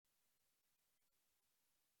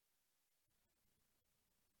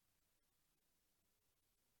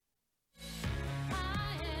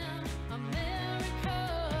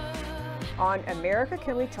On America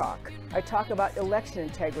Can We Talk, I talk about election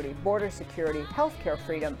integrity, border security, healthcare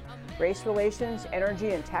freedom, race relations,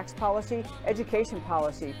 energy and tax policy, education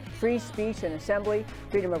policy, free speech and assembly,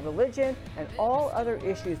 freedom of religion, and all other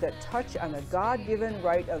issues that touch on the God-given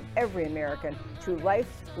right of every American to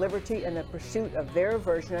life, liberty, and the pursuit of their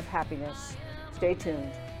version of happiness. Stay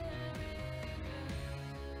tuned.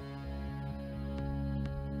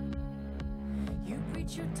 You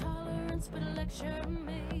preach your tolerance, but lecture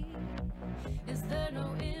me. Is there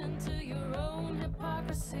no end to your own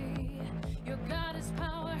hypocrisy? Your God is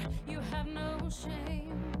power, you have no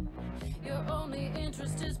shame. Your only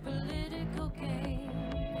interest is political gain.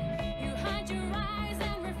 You hide your eyes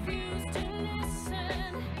and refuse to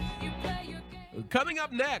listen. You play your game. Coming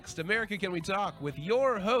up next, America Can We Talk with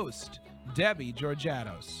your host, Debbie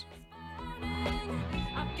Georgianos.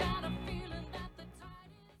 I've got a feeling that the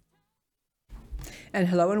tide is... And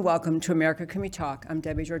hello and welcome to America Can We Talk. I'm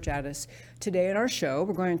Debbie Georgianos. Today in our show,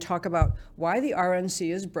 we're going to talk about why the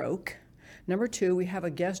RNC is broke. Number two, we have a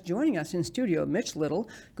guest joining us in studio, Mitch going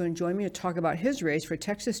to join me to talk about his race for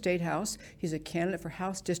Texas State House. He's a candidate for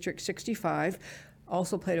House District 65.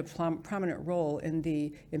 Also played a prominent role in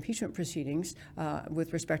the impeachment proceedings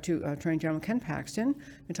with respect to Attorney General Ken Paxton.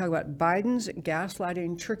 We talk about Biden's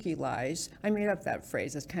gaslighting turkey lies. I made up that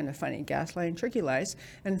phrase. That's kind of funny, gaslighting turkey lies.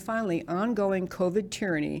 And finally, ongoing COVID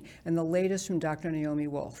tyranny and the latest from Dr. Naomi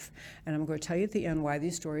Wolf. And I'm going to tell you at the end why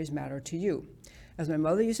these stories matter to you. As my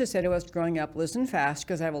mother used to say to us growing up, listen fast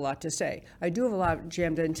because I have a lot to say. I do have a lot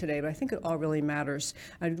jammed in today, but I think it all really matters.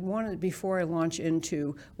 I wanted, before I launch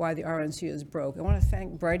into why the RNC is broke, I want to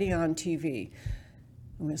thank Brighteon TV.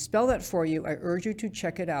 I'm going to spell that for you. I urge you to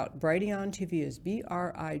check it out. Brighteon TV is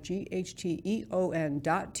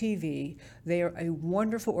BRIGHTEON.TV. They are a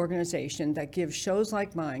wonderful organization that gives shows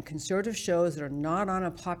like mine, conservative shows that are not on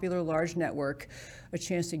a popular large network, a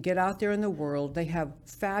chance to get out there in the world. They have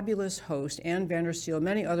fabulous hosts, Ann Vandersteel,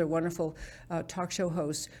 many other wonderful talk show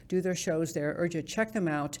hosts do their shows there. I urge you to check them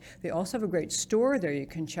out. They also have a great store there you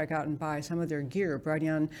can check out and buy some of their gear,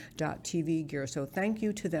 Brighteon.TV gear. So thank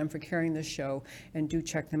you to them for carrying this show, and do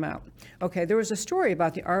check them out. Okay, there was a story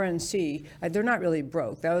about the RNC. They're not really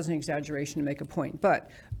broke. That was an exaggeration to make a point. But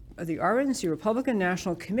the RNC, Republican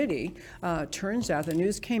National Committee, turns out, the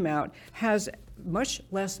news came out, has much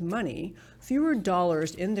less money, fewer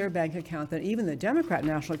dollars in their bank account than even the Democrat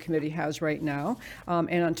National Committee has right now.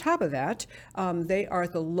 And on top of that, they are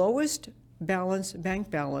at the lowest bank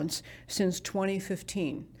balance since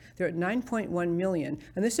 2015. They're at 9.1 million.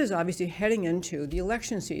 And this is obviously heading into the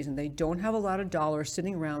election season. They don't have a lot of dollars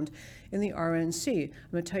sitting around in the RNC.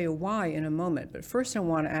 I'm going to tell you why in a moment. But first I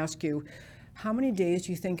want to ask you, how many days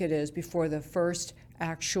do you think it is before the first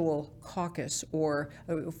actual caucus, or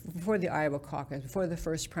before the Iowa caucus, before the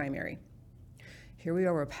first primary? Here we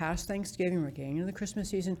are, we're past Thanksgiving, we're getting into the Christmas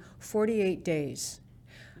season, 48 days.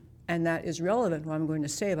 And that is relevant to what I'm going to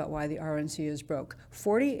say about why the RNC is broke.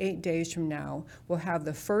 48 days from now, we'll have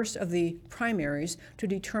the first of the primaries to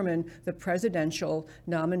determine the presidential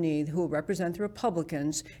nominee who will represent the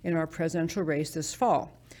Republicans in our presidential race this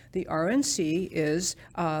fall. The RNC is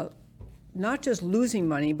not just losing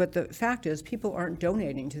money, but the fact is people aren't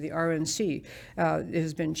donating to the RNC. It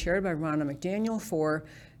has been chaired by Ronna McDaniel for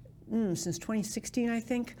since 2016, I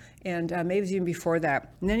think, and maybe even before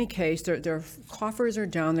that. In any case, their coffers are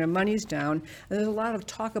down, their money's down, and there's a lot of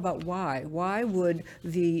talk about why. Why would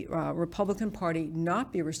the Republican Party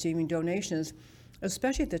not be receiving donations,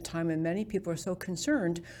 especially at the time when many people are so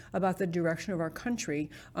concerned about the direction of our country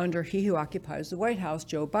under he who occupies the White House,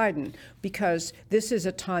 Joe Biden? Because this is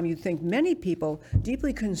a time you'd think many people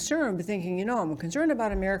deeply concerned, but thinking, you know, I'm concerned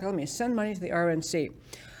about America, let me send money to the RNC.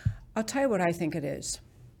 I'll tell you what I think it is.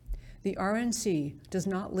 The RNC does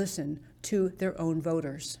not listen to their own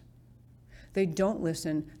voters. They don't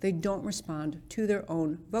listen, they don't respond to their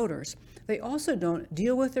own voters. They also don't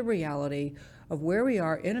deal with the reality of where we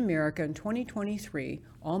are in America in 2023,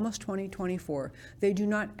 almost 2024. They do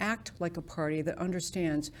not act like a party that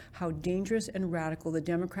understands how dangerous and radical the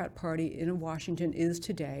Democrat Party in Washington is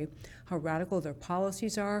today, how radical their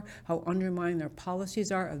policies are, how undermining their policies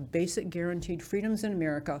are of basic guaranteed freedoms in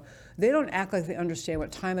America. They don't act like they understand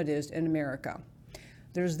what time it is in America.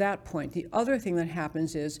 There's that point. The other thing that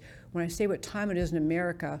happens is, when I say what time it is in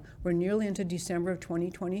America, we're nearly into December of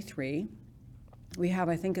 2023. We have,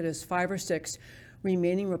 I think it is 5 or 6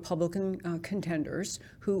 remaining Republican contenders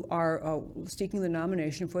who are seeking the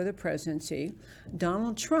nomination for the presidency.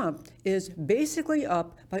 Donald Trump is basically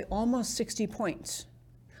up by almost 60 points.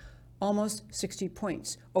 Almost 60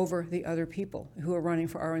 points over the other people who are running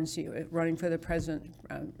for RNC, running for the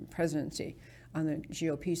presidency on the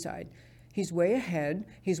GOP side. He's way ahead.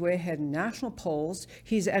 He's way ahead in national polls.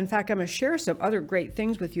 In fact, I'm going to share some other great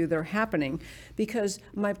things with you that are happening, because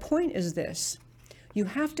my point is this. You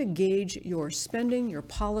have to gauge your spending, your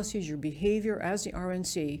policies, your behavior as the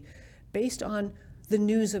RNC based on the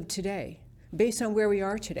news of today, based on where we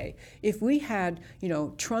are today. If we had,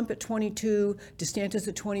 Trump at 22, DeSantis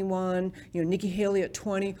at 21, Nikki Haley at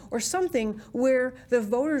 20, or something where the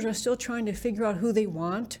voters are still trying to figure out who they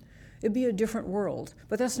want, it'd be a different world.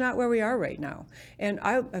 But that's not where we are right now. And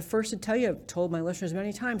I first to tell you, I've told my listeners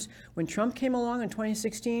many times, when Trump came along in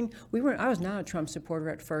 2016, I was not a Trump supporter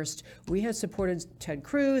at first. We had supported Ted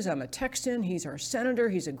Cruz. I'm a Texan. He's our senator.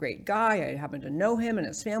 He's a great guy. I happen to know him and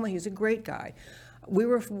his family. He's a great guy. We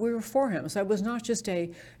were for him. So I was not just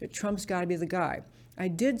Trump's got to be the guy. I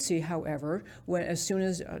did see, however, as soon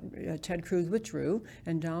as Ted Cruz withdrew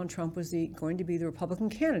and Donald Trump was going to be the Republican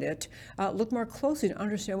candidate, look more closely to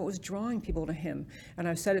understand what was drawing people to him. And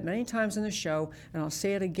I've said it many times in the show, and I'll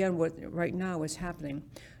say it again right now is happening.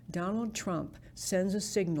 Donald Trump sends a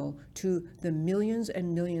signal to the millions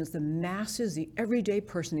and millions, the masses, the everyday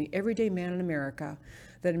person, the everyday man in America,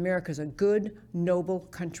 that America is a good, noble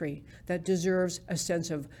country that deserves a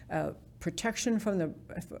sense of protection from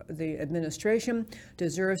the administration,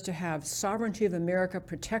 deserves to have sovereignty of America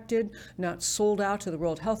protected, not sold out to the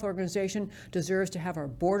World Health Organization, deserves to have our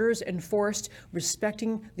borders enforced,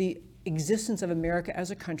 respecting the existence of America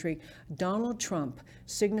as a country. Donald Trump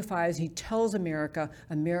signifies, he tells America,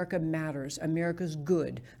 America matters, America's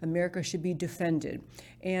good, America should be defended.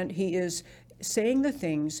 And he is saying the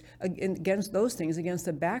things against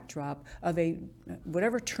the backdrop of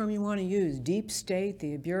whatever term you want to use, deep state,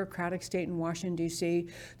 the bureaucratic state in Washington, D.C.,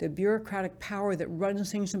 the bureaucratic power that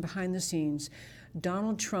runs things from behind the scenes.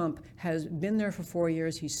 Donald Trump has been there for 4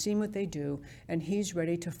 years. He's seen what they do, and he's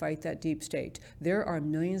ready to fight that deep state. There are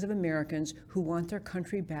millions of Americans who want their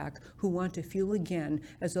country back, who want to feel again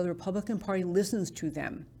as though the Republican Party listens to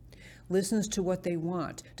them, listens to what they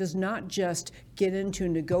want, does not just get into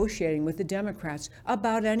negotiating with the Democrats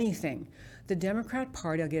about anything. The Democrat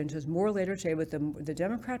Party, I'll get into this more later today, but the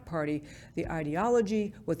Democrat Party, the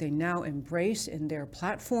ideology, what they now embrace in their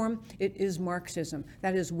platform, it is Marxism.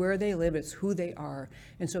 That is where they live. It's who they are.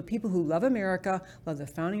 And so people who love America, love the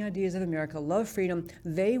founding ideas of America, love freedom,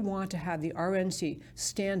 they want to have the RNC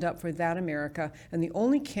stand up for that America. And the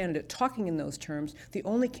only candidate talking in those terms, the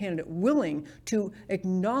only candidate willing to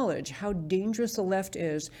acknowledge how dangerous the left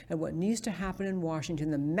is and what needs to happen in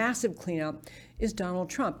Washington, the massive cleanup, is Donald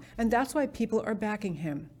Trump. And that's why people are backing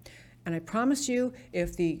him. And I promise you,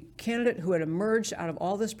 if the candidate who had emerged out of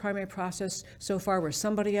all this primary process so far were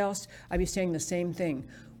somebody else, I'd be saying the same thing.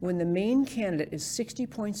 When the main candidate is 60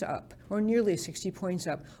 points up, or nearly 60 points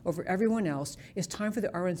up over everyone else, it's time for the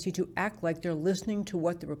RNC to act like they're listening to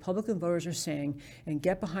what the Republican voters are saying and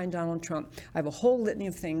get behind Donald Trump. I have a whole litany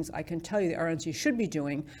of things I can tell you the RNC should be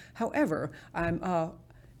doing. However, I'm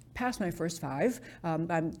past my first 5.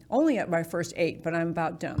 I'm only at my first 8, but I'm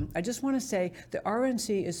about done. I just want to say the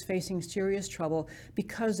RNC is facing serious trouble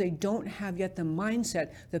because they don't have yet the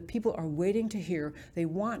mindset that people are waiting to hear. They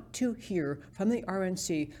want to hear from the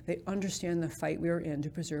RNC. They understand the fight we are in to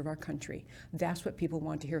preserve our country. That's what people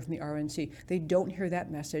want to hear from the RNC. They don't hear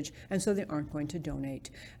that message, and so they aren't going to donate.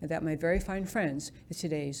 And that, my very fine friends, is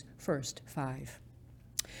today's first 5.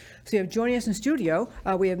 So you have joining us in studio,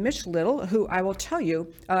 we have Mitch Little, who I will tell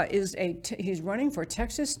you he's running for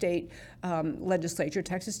Texas State Legislature.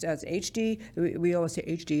 Texas does HD. We always say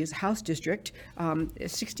HD is House District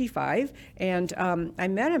 65, and I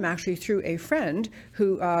met him actually through a friend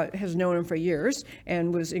who has known him for years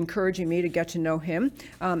and was encouraging me to get to know him.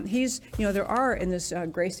 There are in this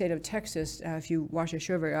great state of Texas, if you watch the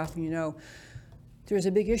show very often, there's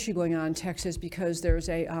a big issue going on in Texas because there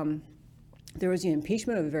was the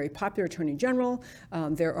impeachment of a very popular attorney general.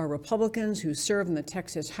 There are Republicans who serve in the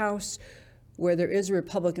Texas House, where there is a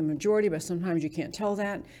Republican majority, but sometimes you can't tell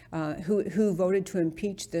that, who voted to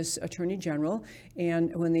impeach this attorney general.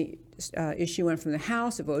 And when the issue went from the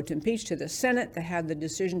House, it voted to impeach, to the Senate, they had the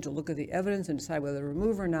decision to look at the evidence and decide whether to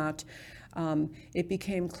remove or not. It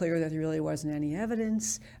became clear that there really wasn't any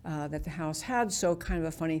evidence that the House had, so kind of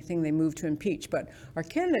a funny thing, they moved to impeach. But our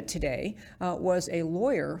candidate today was a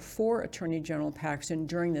lawyer for Attorney General Paxton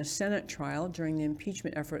during the Senate trial, during the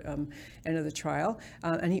impeachment effort end of the trial.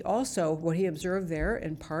 And he also, what he observed there,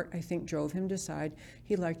 in part, I think, drove him to decide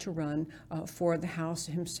he'd like to run for the House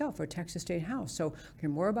himself, for Texas State House. So we'll hear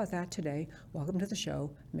more about that today. Welcome to the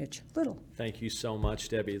show, Mitch Little. Thank you so much,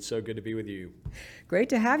 Debbie. It's so good to be with you. Great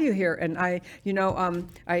to have you here. And I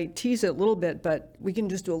tease it a little bit, but we can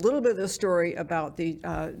just do a little bit of the story about the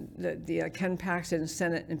Ken Paxton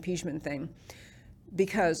Senate impeachment thing.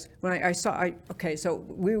 because when I saw, okay, so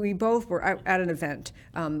we both were at an event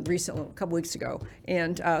recently, a couple weeks ago,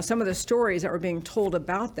 and some of the stories that were being told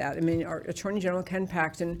about that, I mean, our Attorney General Ken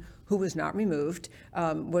Paxton, who was not removed,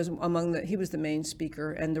 was he was the main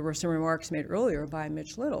speaker, and there were some remarks made earlier by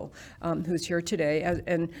Mitch Little, who's here today,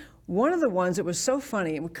 and one of the ones that was so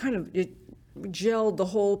funny, it gelled the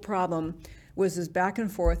whole problem, was this back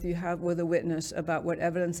and forth you have with a witness about what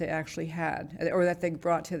evidence they actually had, or that they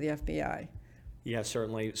brought to the FBI. Yeah,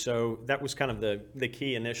 certainly. So that was kind of the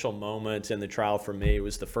key initial moment in the trial for me. It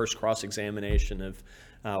was the first cross-examination of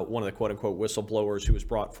one of the quote-unquote whistleblowers who was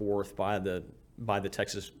brought forth by the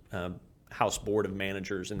Texas House Board of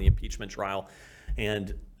Managers in the impeachment trial.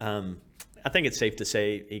 And I think it's safe to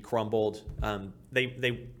say he crumbled.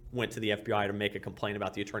 They went to the FBI to make a complaint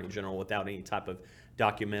about the Attorney General without any type of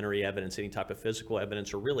documentary evidence, any type of physical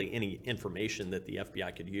evidence, or really any information that the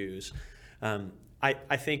FBI could use.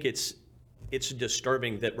 I think it's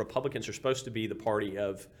disturbing that Republicans are supposed to be the party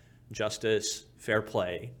of justice, fair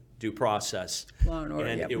play, due process. Law and order,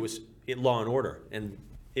 and yep. It was law and order. And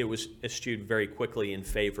it was eschewed very quickly in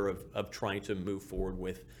favor of trying to move forward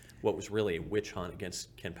with what was really a witch hunt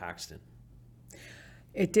against Ken Paxton.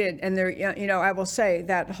 It did, and I will say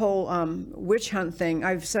that whole witch hunt thing,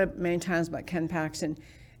 I've said many times about Ken Paxton,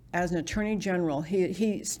 as an attorney general,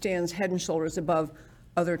 he stands head and shoulders above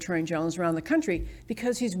other attorney generals around the country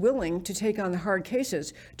because he's willing to take on the hard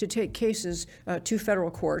cases, to take cases to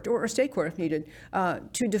federal court or state court if needed,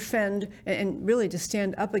 to defend and really to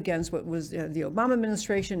stand up against what was the Obama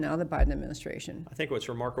administration, now the Biden administration. I think what's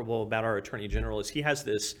remarkable about our attorney general is he has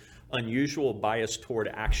this unusual bias toward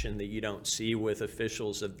action that you don't see with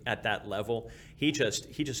officials at that level. He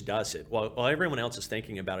just does it. While everyone else is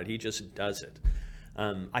thinking about it, he just does it.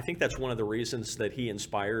 I think that's one of the reasons that he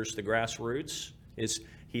inspires the grassroots. Is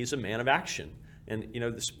he's a man of action. And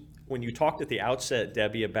when you talked at the outset,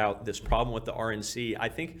 Debbie, about this problem with the RNC, I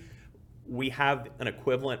think we have an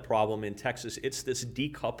equivalent problem in Texas. It's this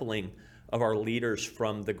decoupling of our leaders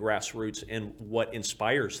from the grassroots and what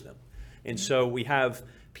inspires them. And so we have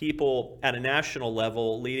people at a national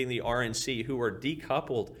level leading the RNC who are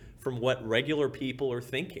decoupled from what regular people are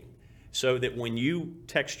thinking. So that when you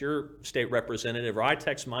text your state representative, or I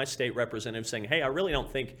text my state representative saying, hey, I really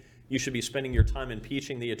don't think you should be spending your time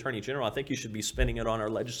impeaching the Attorney General. I think you should be spending it on our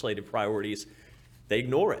legislative priorities. They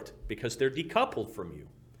ignore it because they're decoupled from you.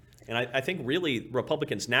 And I think really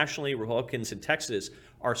Republicans nationally, Republicans in Texas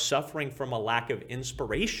are suffering from a lack of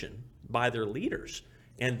inspiration by their leaders.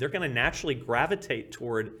 And they're going to naturally gravitate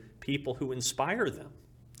toward people who inspire them,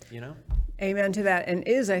 Amen to that. And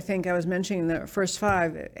I think I was mentioning in the first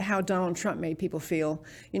five, how Donald Trump made people feel.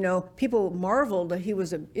 People marveled that he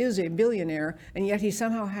is a billionaire, and yet he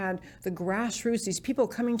somehow had the grassroots, these people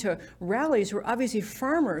coming to rallies who are obviously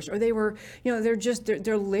farmers, or they were,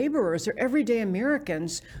 they're laborers, they're everyday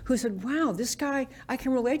Americans who said, wow, this guy, I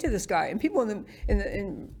can relate to this guy. And people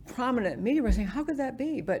in prominent media were saying, how could that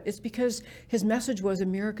be? But it's because his message was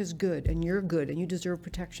America's good, and you're good, and you deserve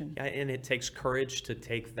protection. Yeah, and it takes courage to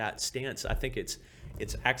take that stance. I think it's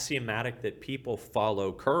axiomatic that people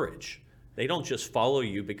follow courage. They don't just follow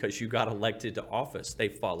you because you got elected to office. They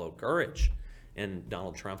follow courage. And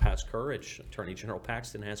Donald Trump has courage. Attorney General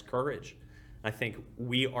Paxton has courage. I think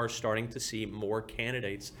we are starting to see more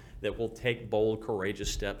candidates that will take bold, courageous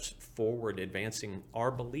steps forward, advancing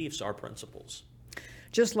our beliefs, our principles.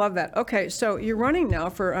 Just love that. Okay, so you're running now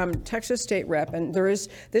for Texas State Rep, and this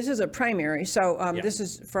is a primary. So This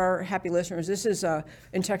is for our happy listeners. This is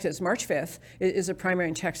in Texas. March 5th is a primary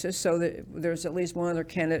in Texas. So there's at least one other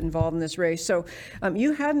candidate involved in this race. So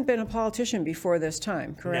you hadn't been a politician before this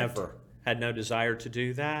time, correct? Never. Had no desire to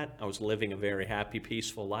do that. I was living a very happy,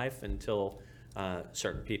 peaceful life until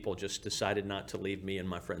certain people just decided not to leave me and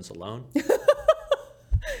my friends alone.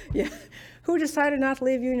 Yeah. Who decided not to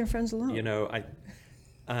leave you and your friends alone?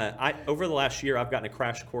 Over the last year, I've gotten a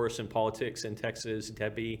crash course in politics in Texas,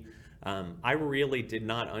 Debbie. I really did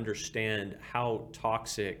not understand how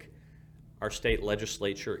toxic our state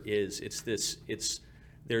legislature is.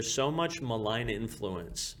 There's so much malign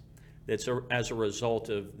influence that's as a result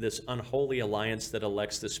of this unholy alliance that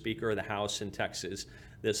elects the Speaker of the House in Texas,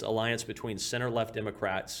 this alliance between center-left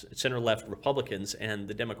Republicans and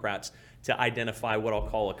the Democrats to identify what I'll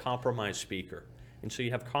call a compromise speaker. And so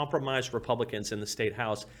you have compromised Republicans in the state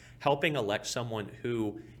house helping elect someone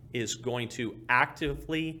who is going to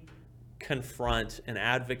actively confront and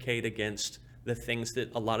advocate against the things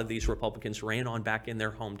that a lot of these Republicans ran on back in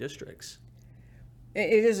their home districts.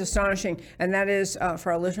 It is astonishing, and that is,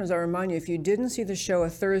 for our listeners, I remind you, if you didn't see the show a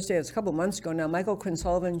Thursday, it's a couple months ago now, Michael Quinn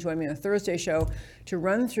Sullivan joined me on a Thursday show to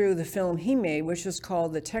run through the film he made, which is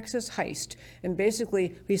called The Texas Heist, and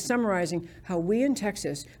basically he's summarizing how we in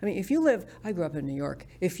Texas, I mean, if you live, I grew up in New York,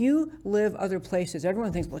 if you live other places,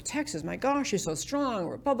 everyone thinks, well, Texas, my gosh, is so strong,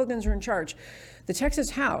 Republicans are in charge. The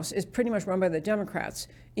Texas House is pretty much run by the Democrats,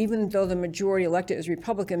 even though the majority elected is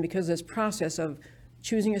Republican, because of this process of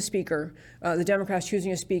choosing a speaker, the Democrats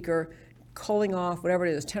choosing a speaker, culling off whatever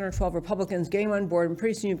it is, 10 or 12 Republicans, getting on board, and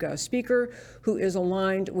pretty soon you've got a speaker who is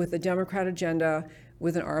aligned with the Democrat agenda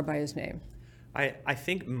with an R by his name. I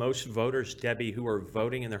think most voters, Debbie, who are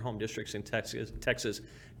voting in their home districts in Texas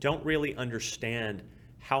don't really understand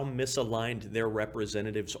how misaligned their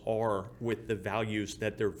representatives are with the values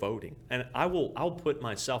that they're voting. And I'll put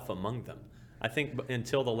myself among them. I think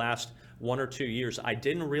until the last 1 or 2 years, I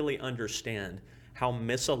didn't really understand how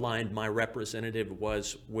misaligned my representative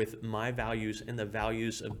was with my values and the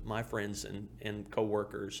values of my friends and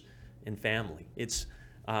coworkers and family. It's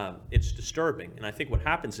disturbing. And I think what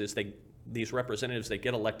happens is these representatives, they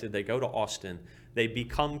get elected, they go to Austin, they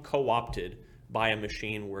become co-opted by a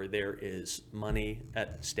machine where there is money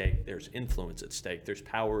at stake, there's influence at stake, there's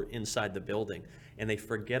power inside the building, and they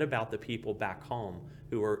forget about the people back home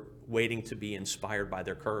who are waiting to be inspired by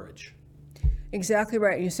their courage. Exactly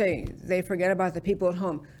right. You say they forget about the people at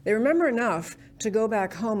home. They remember enough to go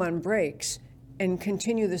back home on breaks and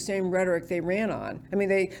continue the same rhetoric they ran on. I mean,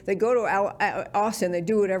 they go to Austin, they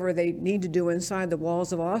do whatever they need to do inside the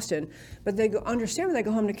walls of Austin, but they understand when they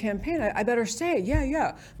go home to campaign, I better stay.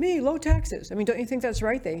 Yeah, me, low taxes. I mean, don't you think that's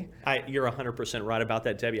right? You're 100% right about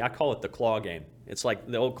that, Debbie. I call it the claw game. It's like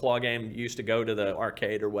the old claw game. You used to go to the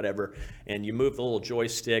arcade or whatever, and you move the little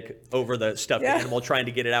joystick over the stuffed animal trying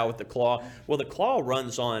to get it out with the claw. Well, the claw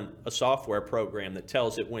runs on a software program that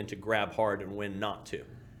tells it when to grab hard and when not to.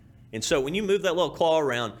 And so when you move that little claw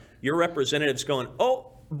around, your representative's going,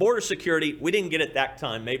 oh, border security, we didn't get it that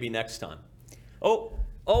time, maybe next time. Oh,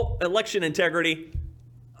 election integrity,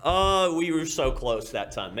 we were so close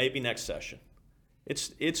that time, maybe next session.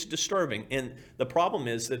 It's disturbing. And the problem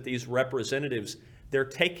is that these representatives, they're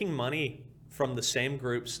taking money from the same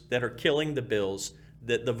groups that are killing the bills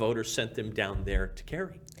that the voters sent them down there to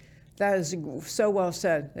carry. That is so well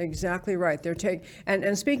said. Exactly right.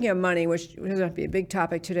 And speaking of money, which doesn't have to be a big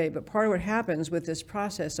topic today, but part of what happens with this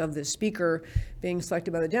process of the speaker being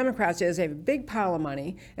selected by the Democrats is they have a big pile of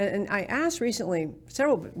money. And I asked recently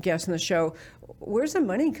several guests on the show, where's the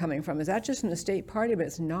money coming from? Is that just from the state party? But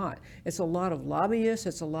it's not. It's a lot of lobbyists.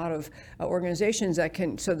 It's a lot of organizations that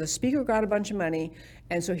can. So the speaker got a bunch of money,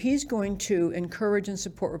 and so he's going to encourage and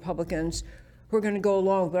support Republicans who are going to go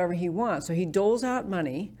along with whatever he wants. So he doles out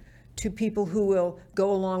money to people who will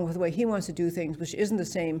go along with the way he wants to do things, which isn't the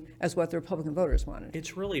same as what the Republican voters wanted.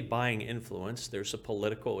 It's really buying influence. There's a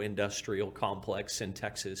political industrial complex in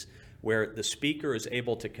Texas where the speaker is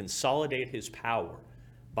able to consolidate his power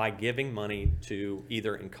by giving money to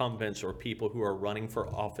either incumbents or people who are running for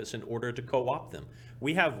office in order to co-opt them.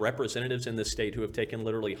 We have representatives in the state who have taken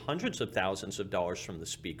literally hundreds of thousands of dollars from the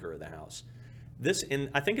Speaker of the House. And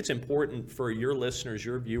I think it's important for your listeners,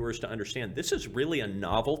 your viewers, to understand this is really a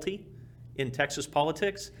novelty in Texas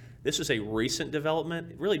politics. This is a recent development.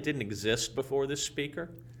 It really didn't exist before this speaker.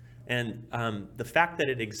 And the fact that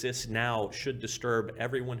it exists now should disturb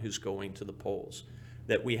everyone who's going to the polls.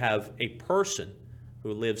 That we have a person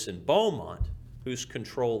who lives in Beaumont who's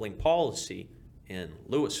controlling policy in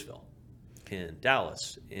Louisville, in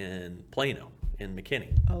Dallas, in Plano, in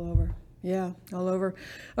McKinney. All over. Yeah, all over.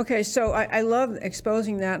 Okay, so I love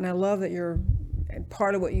exposing that, and I love that you're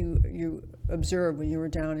part of what you observed when you were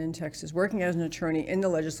down in Texas, working as an attorney in the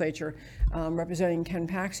legislature, representing Ken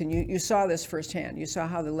Paxton. You saw this firsthand. You saw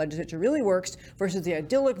how the legislature really works versus the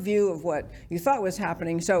idyllic view of what you thought was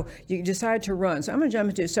happening. So you decided to run. So I'm going to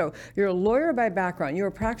jump into, so you're a lawyer by background. You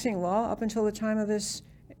were practicing law up until the time of this.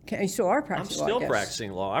 You still are practicing law, I'm still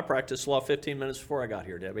practicing law. I practiced law 15 minutes before I got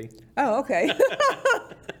here, Debbie. Oh, okay.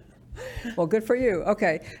 Well, good for you.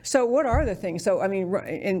 Okay. So what are the things? So, I mean,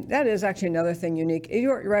 and that is actually another thing unique.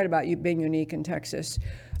 You're right about you being unique in Texas.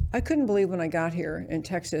 I couldn't believe when I got here in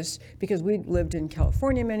Texas, because we lived in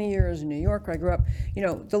California many years, in New York where I grew up,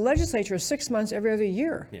 the legislature is 6 months every other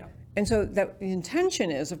year. Yeah. And so the intention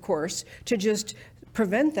is, of course, to just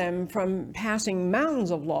prevent them from passing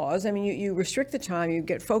mountains of laws. I mean, you restrict the time, you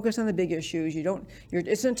get focused on the big issues.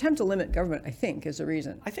 It's an attempt to limit government, I think, is the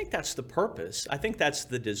reason. I think that's the purpose. I think that's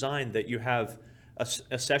the design, that you have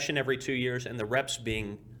a session every 2 years and the reps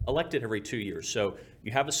being elected every 2 years. So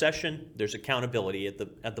you have a session, there's accountability at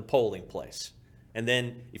the polling place. And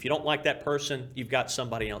then if you don't like that person, you've got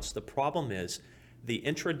somebody else. The problem is the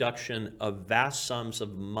introduction of vast sums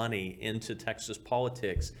of money into Texas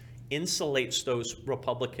politics insulates those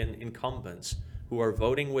Republican incumbents who are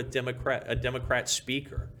voting with a Democrat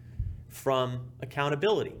speaker from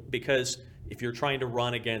accountability. Because if you're trying to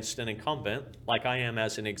run against an incumbent, like I am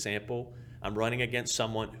as an example, I'm running against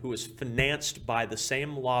someone who is financed by the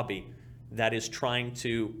same lobby that is trying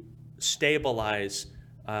to stabilize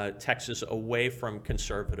Texas away from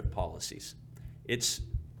conservative policies. It's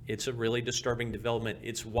a really disturbing development.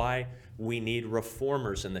 It's why we need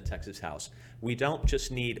reformers in the Texas House. We don't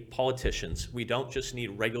just need politicians. We don't just need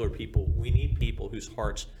regular people. We need people whose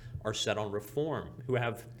hearts are set on reform, who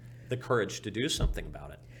have the courage to do something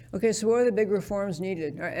about it. Okay, so what are the big reforms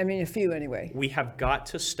needed? I mean, a few anyway. We have got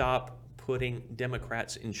to stop putting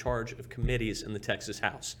Democrats in charge of committees in the Texas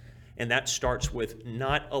House. And that starts with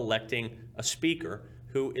not electing a speaker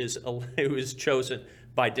who is chosen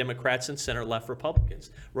by Democrats and center-left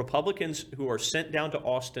Republicans. Republicans who are sent down to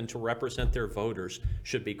Austin to represent their voters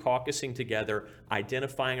should be caucusing together,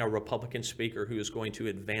 identifying a Republican speaker who is going to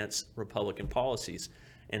advance Republican policies,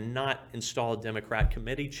 and not install Democrat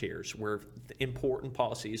committee chairs where important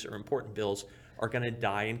policies or important bills are going to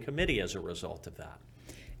die in committee as a result of that.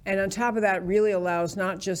 And on top of that, really allows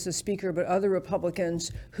not just the speaker, but other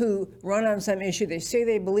Republicans who run on some issue, they say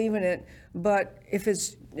they believe in it, but if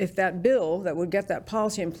that bill that would get that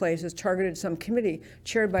policy in place is targeted some committee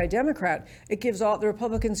chaired by a Democrat, it gives all the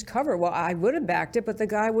Republicans cover. Well, I would have backed it, but the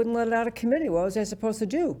guy wouldn't let it out of committee. What was I supposed to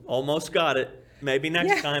do? Almost got it. Maybe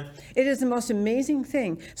next time. It is the most amazing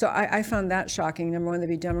thing. So I found that shocking, number one, there'd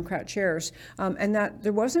be Democrat chairs, and that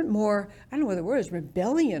there wasn't more, I don't know what the word is,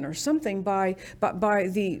 rebellion or something by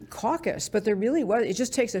the caucus, but there really was. It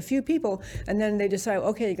just takes a few people, and then they decide,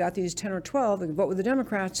 okay, you got these 10 or 12, they vote with the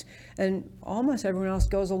Democrats, and almost everyone else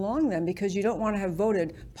goes along then, because you don't want to have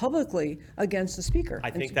voted publicly against the speaker. I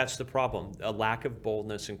think that's the problem, a lack of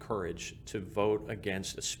boldness and courage to vote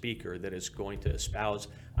against a speaker that is going to espouse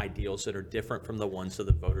ideals that are different from the ones of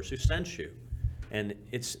the voters who sent you. And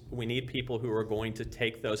we need people who are going to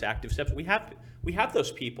take those active steps. We have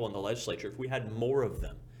those people in the legislature. If we had more of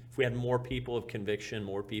them, if we had more people of conviction,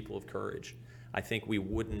 more people of courage, I think we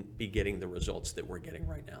wouldn't be getting the results that we're getting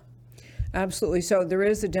right now. Absolutely. So there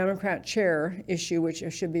is the Democrat chair issue, which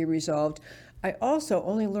should be resolved. I also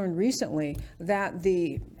only learned recently that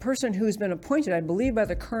the person who's been appointed, I believe by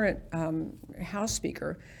the current House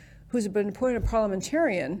Speaker, who's been appointed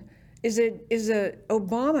parliamentarian, is a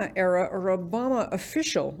Obama era or Obama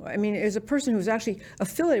official. I mean, is a person who's actually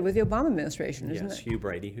affiliated with the Obama administration, isn't it? Yes, Hugh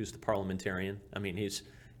Brady, who's the parliamentarian. I mean,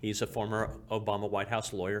 he's a former Obama White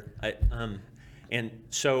House lawyer. And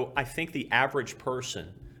so I think the average person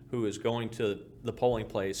who is going to the polling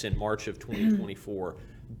place in March of 2024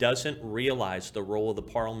 doesn't realize the role of the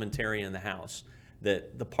parliamentarian in the House,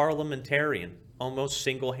 that the parliamentarian almost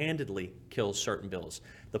single-handedly kills certain bills.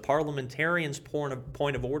 The parliamentarian's point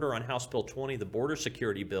of order on House Bill 20, the border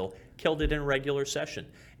security bill, killed it in regular session.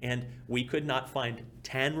 And we could not find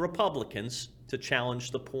 10 Republicans to challenge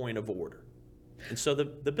the point of order. And so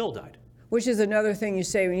the bill died. Which is another thing you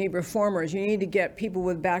say, we need reformers. You need to get people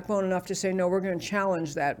with backbone enough to say, no, we're going to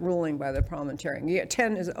challenge that ruling by the parliamentarian. You get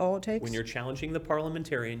 10 is all it takes? When you're challenging the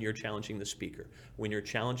parliamentarian, you're challenging the speaker. When you're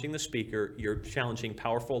challenging the speaker, you're challenging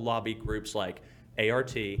powerful lobby groups like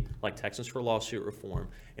ART, like Texans for Lawsuit Reform.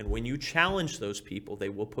 And when you challenge those people, they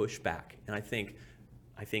will push back. And I think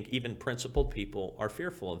even principled people are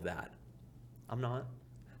fearful of that. I'm not.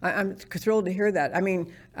 I'm thrilled to hear that. I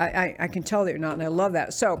mean, I can tell that you're not, and I love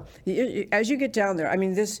that. So as you get down there, I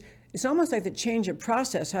mean, it's almost like the change of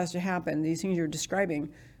process has to happen, these things you're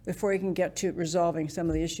describing, before you can get to resolving some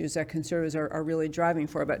of the issues that conservatives are really driving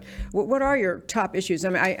for. But what are your top issues? I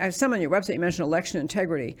mean, I have some on your website. You mentioned election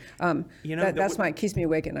integrity. That's my keeps me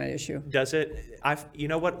awake at night issue. Does it? You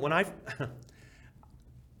know what?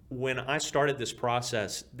 When I started this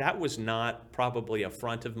process, that was not probably a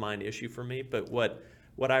front of mind issue for me. But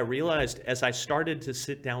what I realized as I started to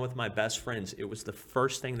sit down with my best friends, it was the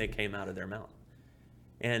first thing that came out of their mouth.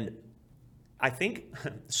 And I think,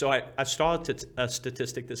 so I saw a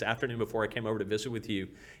statistic this afternoon before I came over to visit with you.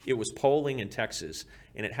 It was polling in Texas,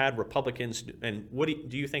 and it had Republicans, and what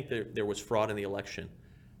do you think there was fraud in the election?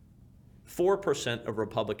 4% of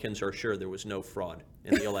Republicans are sure there was no fraud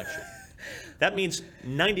in the election. That means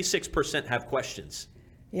 96% have questions.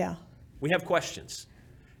 Yeah. We have questions.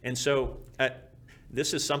 And so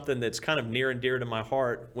this is something that's kind of near and dear to my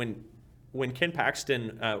heart. When Ken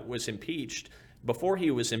Paxton was impeached, before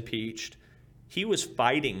he was impeached, he was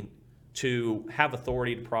fighting to have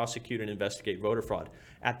authority to prosecute and investigate voter fraud.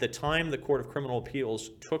 At the time the Court of Criminal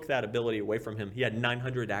Appeals took that ability away from him, he had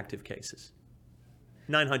 900 active cases.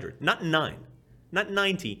 900, not 9, not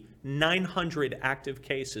 90, 900 active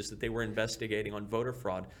cases that they were investigating on voter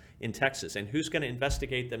fraud in Texas. And who's going to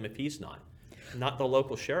investigate them if he's not? Not the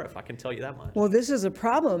local sheriff, I can tell you that much. Well, this is a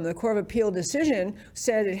problem. The Court of Appeal decision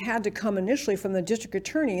said it had to come initially from the district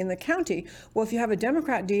attorney in the county. Well, if you have a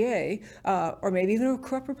Democrat DA, or maybe even a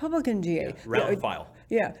corrupt Republican DA. Round file.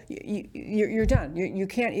 Yeah, you're done. You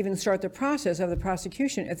can't even start the process of the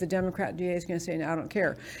prosecution if the Democrat DA is going to say, no, I don't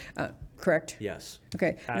care. Correct? Yes.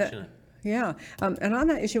 Okay. Passionate. Yeah, and on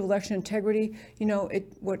that issue of election integrity,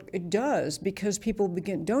 what it does, because people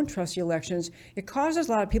don't trust the elections, it causes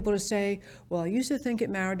a lot of people to say, well, I used to think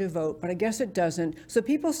it mattered to vote, but I guess it doesn't. So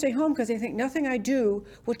people stay home because they think nothing I do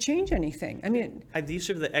will change anything. I mean, these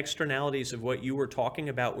are the externalities of what you were talking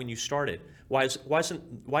about when you started. Why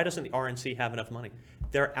doesn't the RNC have enough money?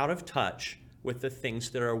 They're out of touch with the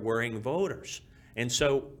things that are worrying voters. And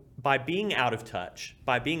so by being out of touch,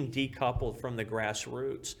 by being decoupled from the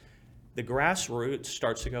grassroots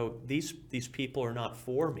starts to go, these people are not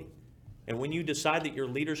for me. And when you decide that your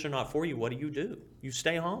leaders are not for you, what do? You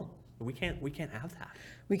stay home. We can't have that.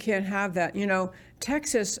 We can't have that.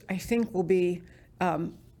 Texas, I think, will be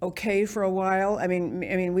okay for a while. I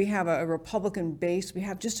mean, we have a Republican base. We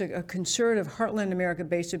have just a conservative heartland America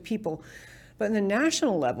base of people. But in the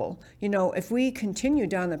national level, if we continue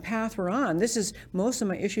down the path we're on, this is most of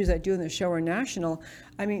my issues I do in the show are national.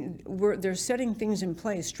 I mean, they're setting things in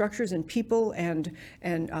place, structures and people and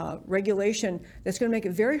regulation that's going to make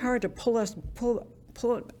it very hard to pull us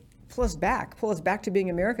back to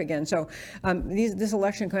being America again. So this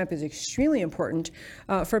election coming up is extremely important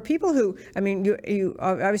for people who, you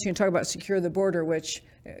obviously can talk about secure the border, which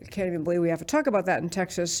I can't even believe we have to talk about that in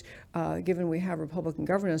Texas, given we have Republican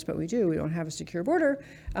governance, but we do. We don't have a secure border.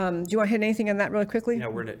 Do you want to hit anything on that really quickly?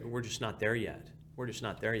 No, we're just not there yet. We're just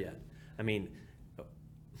not there yet. I mean,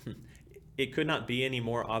 it could not be any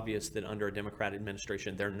more obvious that under a Democrat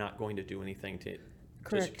administration, they're not going to do anything to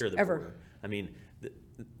secure the border. I mean,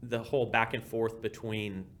 the whole back and forth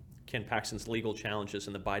between Ken Paxton's legal challenges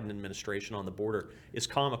and the Biden administration on the border is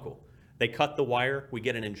comical. They cut the wire, we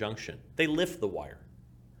get an injunction. They lift the wire,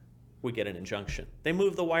 we get an injunction. They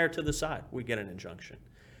move the wire to the side, we get an injunction.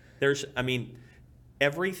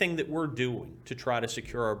 Everything that we're doing to try to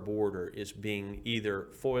secure our border is being either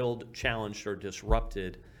foiled, challenged, or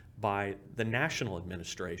disrupted by the national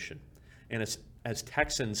administration. And as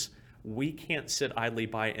Texans, we can't sit idly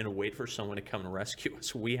by and wait for someone to come and rescue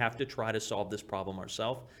us. We have to try to solve this problem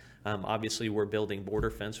ourselves. Obviously, we're building border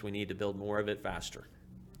fence. We need to build more of it faster.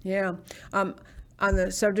 Yeah. On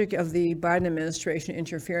the subject of the Biden administration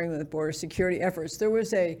interfering with border security efforts, there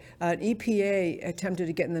was an EPA attempted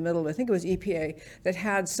to get in the middle, I think it was EPA, that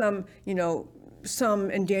had some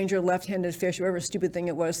endangered left-handed fish, whatever stupid thing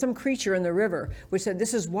it was, some creature in the river, which said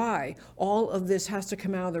this is why all of this has to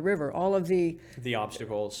come out of the river, all of the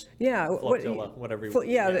obstacles, flotilla, whatever.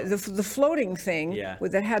 The floating thing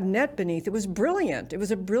that had net beneath. It was brilliant. It was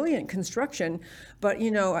a brilliant construction, but I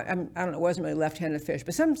don't know, it wasn't really left-handed fish,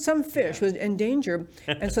 but some fish was in danger,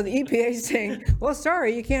 and so the EPA is saying, well,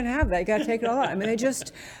 sorry, you can't have that. You got to take it all out. I mean,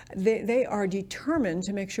 they are determined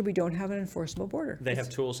to make sure we don't have an enforceable border. They have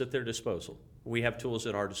tools at their disposal. We have tools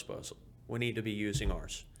at our disposal. We need to be using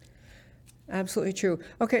ours. Absolutely true.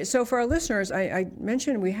 Okay, so for our listeners, I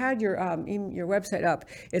mentioned we had your website up.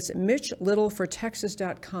 It's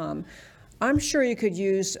mitchlittlefortexas.com. I'm sure you could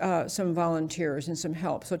use some volunteers and some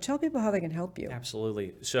help. So tell people how they can help you.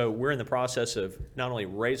 Absolutely. So we're in the process of not only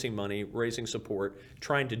raising money, raising support,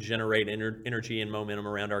 trying to generate energy and momentum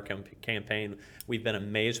around our campaign. We've been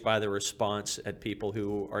amazed by the response at people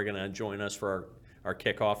who are going to join us for our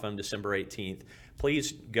kickoff on December 18th.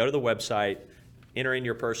 Please go to the website, enter in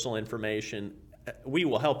your personal information. We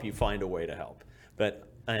will help you find a way to help.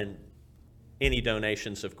 And any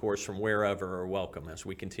donations, of course, from wherever are welcome as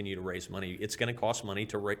we continue to raise money. It's going to cost money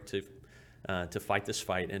to fight this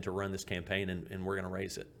fight and to run this campaign, and we're going to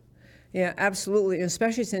raise it. Yeah, absolutely,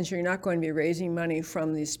 especially since you're not going to be raising money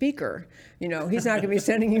from the speaker. He's not going to be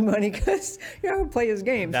sending you money because you're not going to play his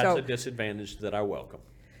game. That's a disadvantage that I welcome.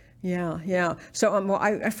 Yeah. So,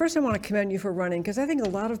 first I want to commend you for running, because I think a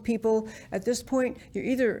lot of people at this point, you're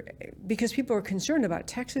either, because people are concerned about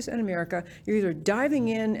Texas and America, you're either diving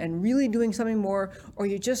in and really doing something more, or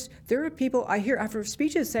there are people I hear after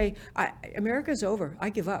speeches say, America's over,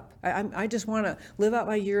 I give up. I just want to live out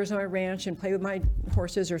my years on my ranch and play with my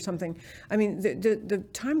horses or something. I mean, the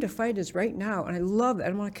time to fight is right now, and I love that.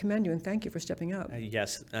 I want to commend you and thank you for stepping up.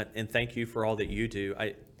 Yes, and thank you for all that you do.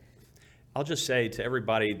 I'll just say to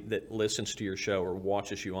everybody that listens to your show or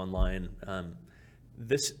watches you online,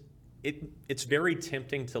 it's very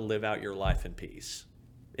tempting to live out your life in peace.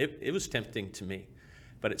 It was tempting to me.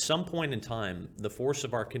 But at some point in time, the force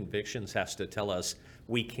of our convictions has to tell us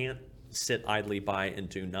we can't sit idly by and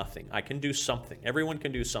do nothing. I can do something. Everyone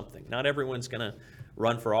can do something. Not everyone's going to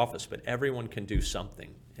run for office, but everyone can do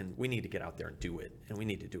something. And we need to get out there and do it. And we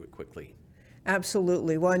need to do it quickly.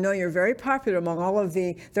 Absolutely. Well, I know you're very popular among all of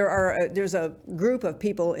there's a group of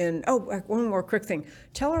people one more quick thing.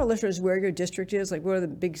 Tell our listeners where your district is, like what are the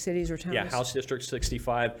big cities or towns? Yeah, House District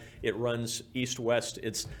 65. It runs east-west.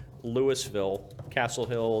 It's Louisville, Castle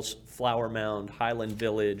Hills, Flower Mound, Highland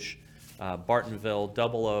Village, Bartonville,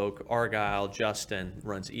 Double Oak, Argyle, Justin,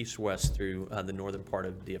 runs east-west through the northern part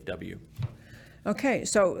of DFW. Okay,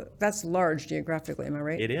 so that's large geographically, am I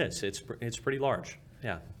right? It is. It's pretty large,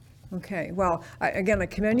 yeah. Okay, well, I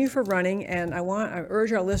commend you for running, and I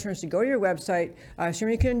urge our listeners to go to your website. I assume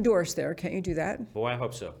you can endorse there. Can't you do that? Boy, I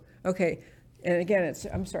hope so. Okay, and again,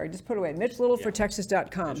 just put it away,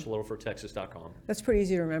 MitchLittleforTexas.com. MitchLittleforTexas.com. That's pretty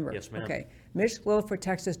easy to remember. Yes, ma'am. Okay,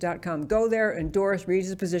 MitchLittleforTexas.com. Go there, endorse, read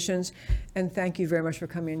his positions, and thank you very much for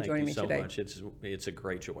coming and joining me today. Thank you so much. It's a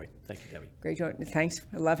great joy. Thank you, Debbie. Great joy. Thanks.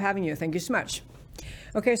 I love having you. Thank you so much.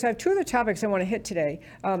 Okay, so I have two other topics I want to hit today.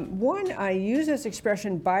 One, I use this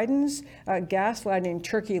expression, Biden's gaslighting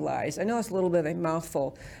turkey lies. I know it's a little bit of a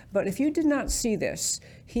mouthful, but if you did not see this,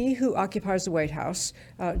 he who occupies the White House,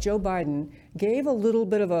 Joe Biden, gave a little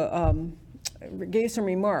bit of gave some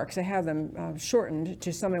remarks. I have them shortened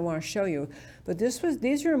to some I want to show you. But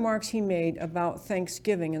these are remarks he made about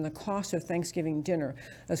Thanksgiving and the cost of Thanksgiving dinner.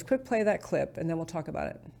 Let's quick play that clip, and then we'll talk about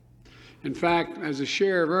it. In fact, as a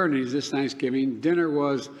share of earnings this Thanksgiving, dinner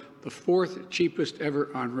was the 4th cheapest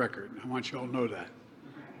ever on record. I want you all to know that.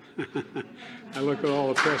 I look at all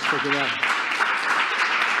the press, look at that.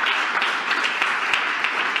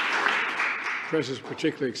 The press is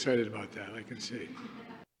particularly excited about that, I can see.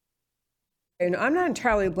 And I'm not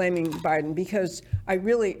entirely blaming Biden because I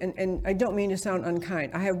really, and I don't mean to sound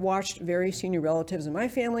unkind, I have watched very senior relatives in my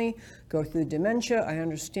family go through dementia. I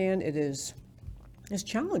understand it's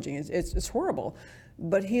challenging. It's horrible.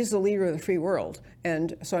 But he's the leader of the free world.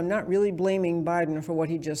 And so I'm not really blaming Biden for what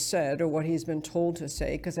he just said or what he's been told to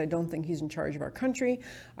say, because I don't think he's in charge of our country.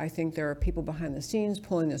 I think there are people behind the scenes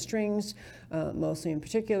pulling the strings, mostly in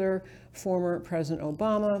particular, former President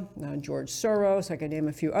Obama, George Soros, I could name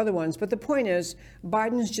a few other ones. But the point is,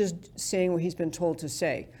 Biden's just saying what he's been told to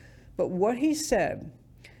say. But what he said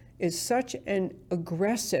is such an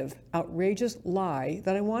aggressive, outrageous lie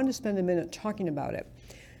that I wanted to spend a minute talking about it.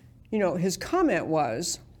 You know, his comment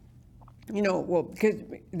was, well, because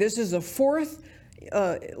this is the 4th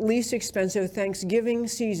least expensive Thanksgiving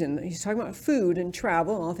season. He's talking about food and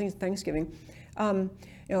travel and all things Thanksgiving,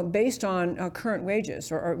 based on current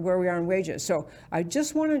wages or where we are in wages. So I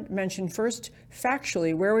just want to mention first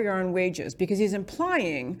factually where we are in wages, because he's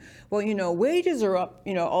implying, well, wages are up,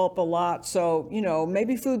 all up a lot. So,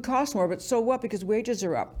 maybe food costs more, but so what? Because wages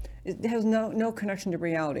are up. It has no connection to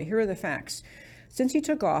reality. Here are the facts. Since he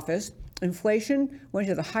took office, inflation went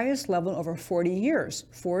to the highest level in over 40 years.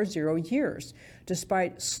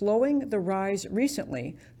 Despite slowing the rise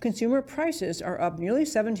recently, consumer prices are up nearly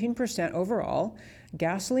 17% overall.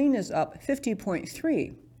 Gasoline is up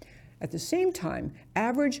 50.3%. At the same time,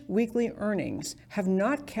 average weekly earnings have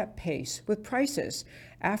not kept pace with prices.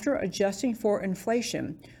 After adjusting for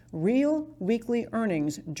inflation, real weekly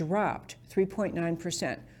earnings dropped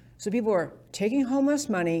 3.9%. So people are taking home less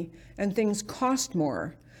money and things cost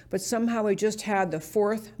more, but somehow we just had the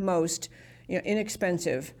 4th most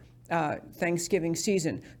inexpensive Thanksgiving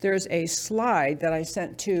season. There's a slide that I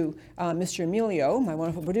sent to Mr. Emilio, my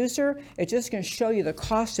wonderful producer. It's just going to show you the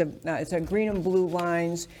cost of, it's a green and blue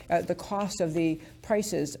lines, the cost of the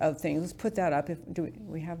prices of things. Let's put that up. Do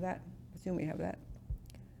we have that? I assume we have that.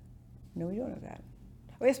 No, we don't have that.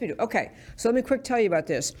 Oh, yes, we do. Okay, so let me quick tell you about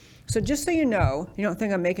this. So just so you don't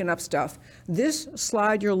think I'm making up stuff, this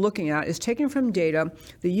slide you're looking at is taken from data,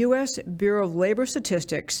 the U.S. Bureau of Labor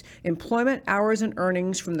Statistics, Employment Hours and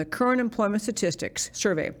Earnings from the Current Employment Statistics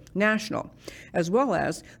Survey, National, as well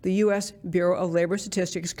as the U.S. Bureau of Labor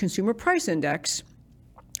Statistics Consumer Price Index,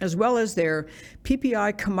 as well as their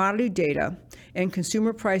PPI commodity data and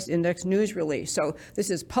Consumer Price Index news release. So this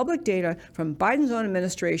is public data from Biden's own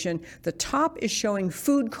administration. The top is showing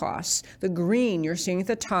food costs. The green you're seeing at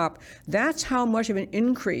the top, that's how much of an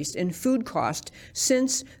increase in food cost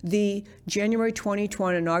since the January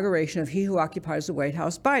 2020 inauguration of he who occupies the White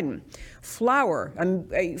House, Biden. Flour,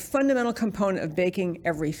 a fundamental component of baking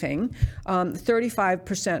everything,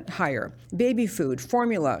 35% higher. Baby food,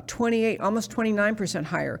 formula, 28, almost 29%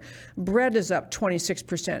 higher. Bread is up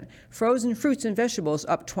 26%. Frozen fruits and vegetables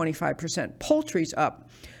up 25%. Poultry's up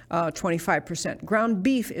 25%. Ground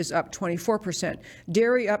beef is up 24%.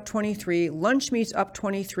 Dairy up 23%. Lunch meats up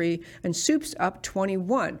 23%. And soups up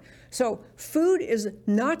 21%. So food is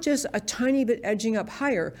not just a tiny bit edging up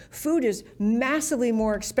higher. Food is massively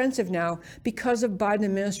more expensive now because of Biden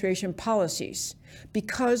administration policies,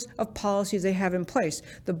 because of policies they have in place.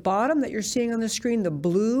 The bottom that you're seeing on the screen, the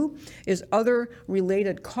blue, is other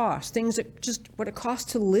related costs, things that just what it costs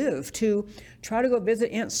to live, to try to go visit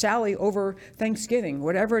Aunt Sally over Thanksgiving,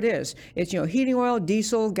 whatever it is. It's, heating oil,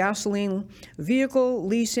 diesel, gasoline, vehicle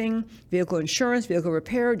leasing, vehicle insurance, vehicle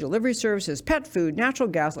repair, delivery services, pet food, natural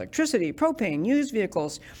gas, electricity, propane, used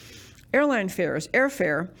vehicles, airline fares,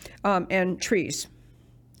 airfare, and trees.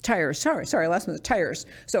 Tires, sorry, last one was tires.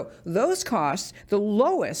 So those costs, the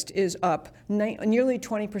lowest is up nearly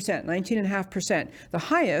 20%, 19.5%. The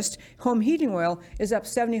highest, home heating oil, is up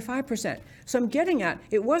 75%. So I'm getting at,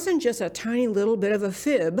 it wasn't just a tiny little bit of a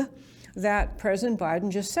fib that President Biden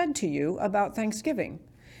just said to you about Thanksgiving.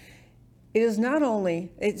 It is not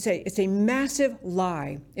only, it's a massive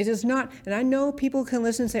lie. It is not, and I know people can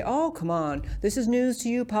listen and say, oh, come on, this is news to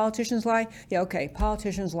you, politicians lie. Yeah, okay,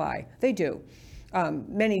 politicians lie. They do.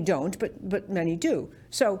 Many don't, but many do.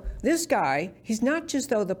 So this guy, he's not just,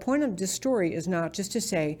 though, the point of this story is not just to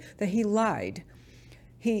say that he lied.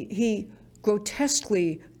 He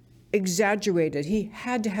grotesquely exaggerated. He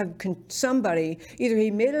had to have somebody, either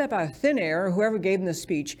he made it up out of thin air, or whoever gave him the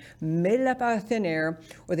speech made it up out of thin air,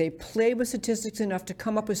 or they played with statistics enough to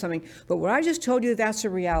come up with something. But what I just told you, that's the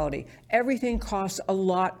reality. Everything costs a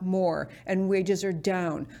lot more, and wages are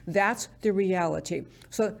down. That's the reality.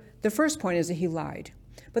 So the first point is that he lied.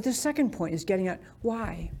 But the second point is getting at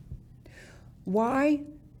why. Why,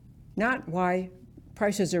 not why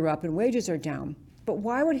prices are up and wages are down, but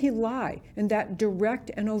why would he lie in that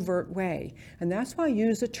direct and overt way? And that's why I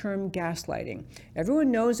use the term gaslighting.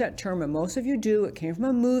 Everyone knows that term, and most of you do. It came from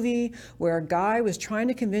a movie where a guy was trying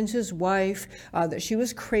to convince his wife that she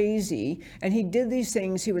was crazy, and he did these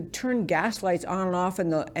things. He would turn gas lights on and off in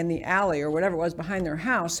the alley or whatever it was behind their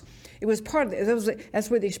house. It was part of that's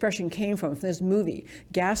where the expression came from this movie.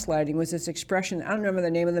 Gaslighting was this expression. I don't remember the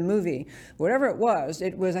name of the movie. Whatever it was, I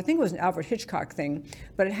think it was an Alfred Hitchcock thing,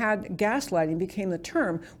 but it had gaslighting became the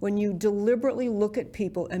term when you deliberately look at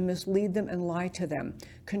people and mislead them and lie to them,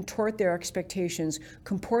 contort their expectations,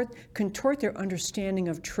 contort their understanding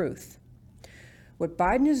of truth. What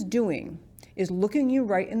Biden is doing is looking you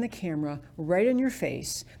right in the camera, right in your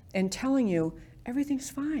face, and telling you everything's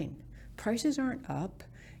fine. Prices aren't up.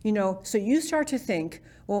 So you start to think,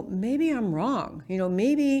 well, maybe I'm wrong.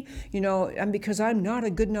 Maybe, and because I'm not a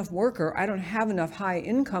good enough worker, I don't have enough high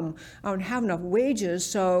income, I don't have enough wages,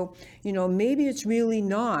 so, maybe it's really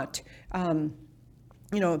not,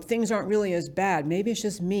 things aren't really as bad. Maybe it's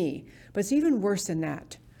just me. But it's even worse than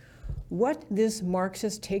that. What this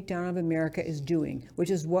Marxist takedown of America is doing, which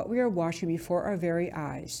is what we are watching before our very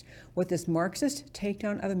eyes, what this Marxist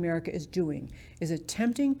takedown of America is doing is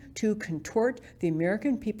attempting to contort the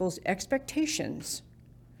American people's expectations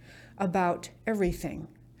about everything.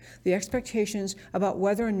 The expectations about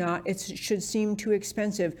whether or not it should seem too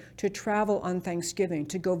expensive to travel on Thanksgiving,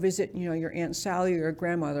 to go visit, your Aunt Sally or your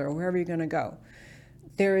grandmother or wherever you're going to go.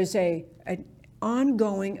 There is an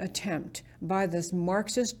ongoing attempt by this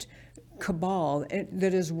Marxist cabal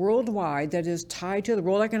that is worldwide, that is tied to the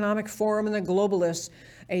World Economic Forum and the globalists,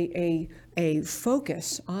 a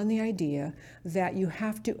focus on the idea that you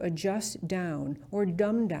have to adjust down or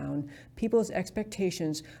dumb down people's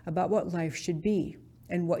expectations about what life should be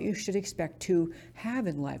and what you should expect to have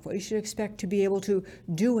in life, what you should expect to be able to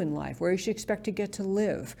do in life, where you should expect to get to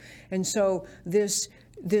live. And so this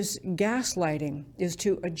gaslighting is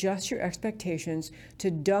to adjust your expectations,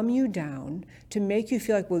 to dumb you down, to make you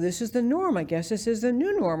feel like, well, this is the norm. I guess this is the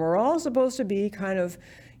new norm. We're all supposed to be kind of,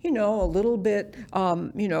 a little bit,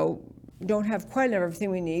 don't have quite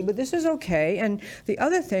everything we need, but this is okay. And the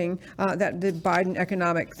other thing that the Biden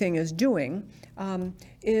economic thing is doing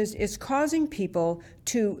is it's causing people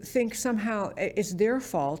to think somehow it's their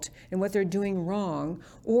fault and what they're doing wrong,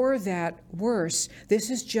 or that worse, this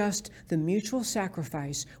is just the mutual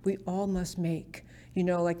sacrifice we all must make.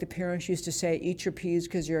 Like the parents used to say, eat your peas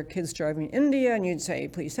because your kid's starving in India, and you'd say,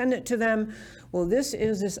 please send it to them. Well, this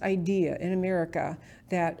is this idea in America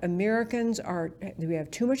that we have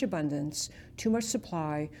too much abundance, too much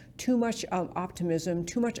supply, too much optimism,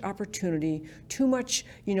 too much opportunity, too much,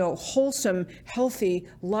 wholesome, healthy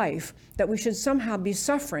life, that we should somehow be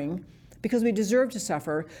suffering because we deserve to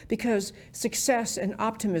suffer, because success and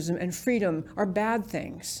optimism and freedom are bad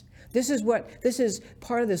things. This is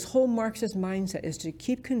part of this whole Marxist mindset, is to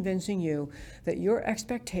keep convincing you that your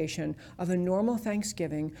expectation of a normal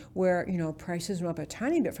Thanksgiving, where, prices went up a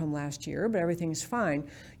tiny bit from last year, but everything's fine.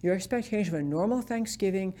 Your expectation of a normal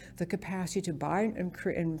Thanksgiving, the capacity to buy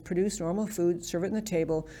and produce normal food, serve it on the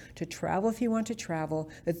table, to travel if you want to travel,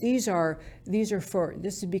 that this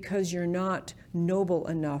is because you're not noble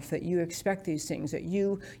enough that you expect these things, that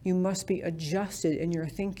you must be adjusted in your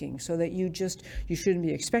thinking, so that you shouldn't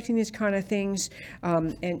be expecting these kind of things,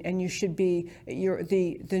 and you should be,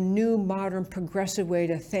 the new modern progressive way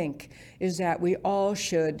to think is that we all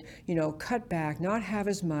should, cut back, not have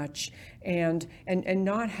as much, and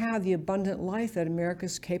not have the abundant life that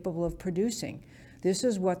America's capable of producing. This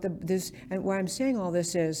is and why I'm saying all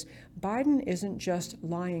this is, Biden isn't just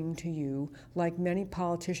lying to you like many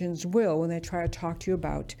politicians will when they try to talk to you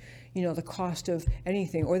about, the cost of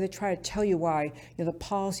anything, or they try to tell you why, the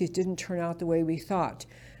policies didn't turn out the way we thought.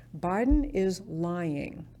 Biden is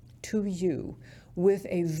lying to you with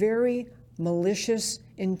a very malicious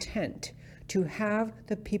intent to have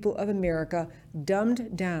the people of America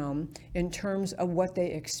dumbed down in terms of what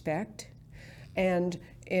they expect, and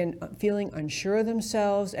feeling unsure of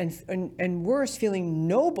themselves, and worse, feeling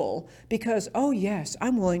noble because, oh yes,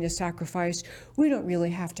 I'm willing to sacrifice. We don't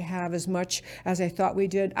really have to have as much as I thought we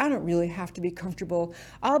did. I don't really have to be comfortable.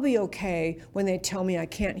 I'll be okay when they tell me I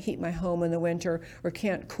can't heat my home in the winter or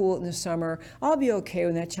can't cool it in the summer. I'll be okay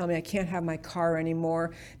when they tell me I can't have my car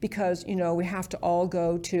anymore because, we have to all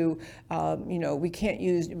go to, we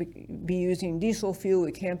can't be using diesel fuel.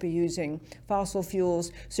 We can't be using fossil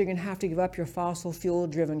fuels. So you're going to have to give up your fossil fuel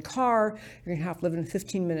driven car. You're going to have to live in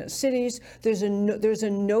 15-minute cities. There's a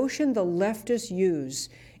notion the leftists use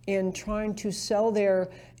in trying to sell their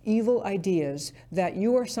evil ideas that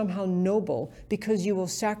you are somehow noble because you will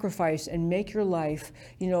sacrifice and make your life,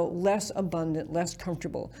 less abundant, less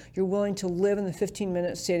comfortable. You're willing to live in the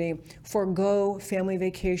 15-minute city, forego family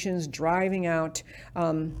vacations, driving out,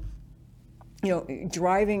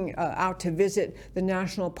 driving out to visit the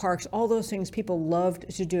national parks, all those things people loved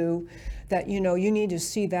to do, that, you need to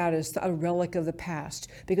see that as a relic of the past,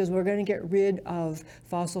 because we're going to get rid of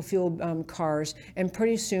fossil fuel cars, and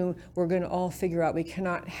pretty soon we're going to all figure out we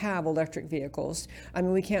cannot have electric vehicles. I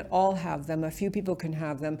mean, we can't all have them. A few people can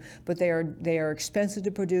have them, but they are expensive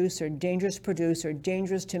to produce, they're dangerous to produce, they're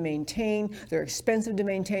dangerous to maintain, they're expensive to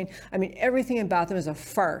maintain. I mean, everything about them is a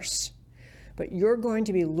farce. But you're going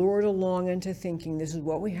to be lured along into thinking this is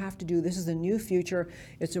what we have to do. This is the new future.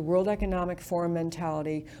 It's a World Economic Forum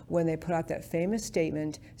mentality when they put out that famous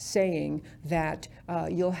statement saying that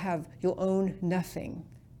you'll own nothing.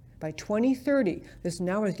 By 2030,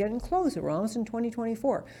 now is getting closer. We're almost in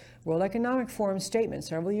 2024. World Economic Forum statement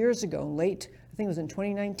several years ago, I think it was in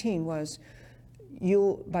 2019, was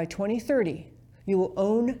by 2030, you will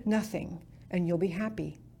own nothing and you'll be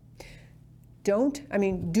happy.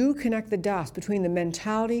 Do connect the dots between the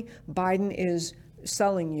mentality Biden is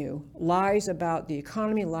selling you, lies about the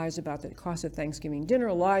economy, lies about the cost of Thanksgiving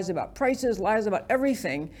dinner, lies about prices, lies about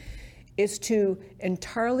everything, is to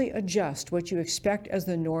entirely adjust what you expect as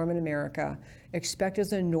the norm in America, expect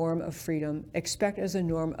as the norm of freedom, expect as the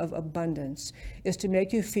norm of abundance, is to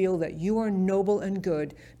make you feel that you are noble and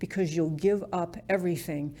good because you'll give up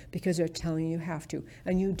everything because they're telling you have to,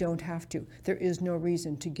 and you don't have to. There is no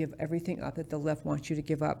reason to give everything up that the left wants you to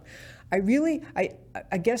give up. I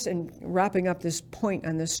guess in wrapping up this point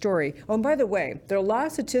on this story, oh, and by the way, there are a lot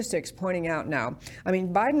of statistics pointing out now. I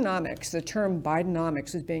mean, Bidenomics, the term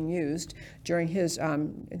Bidenomics is being used during his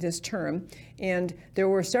this term, and there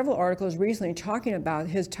were several articles recently talking about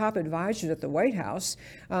his top advisors at the White House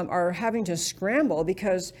are having to scramble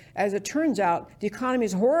because, as it turns out, the economy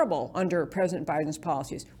is horrible under President Biden's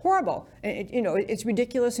policies. Horrible. And it's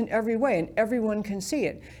ridiculous in every way, and everyone can see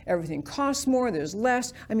it. Everything costs more, there's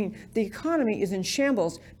less. I mean, the economy is in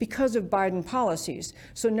shambles because of Biden policies.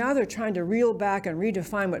 So now they're trying to reel back and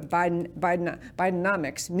redefine what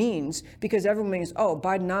Bidenomics means, because everyone means, oh,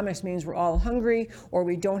 Bidenomics means we're all hungry, or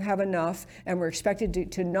we don't have enough, and we're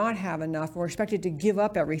expected to not have enough, we're expected to give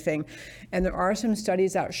up everything. And there are some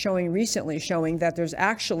studies out recently showing that there's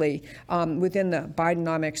actually, within the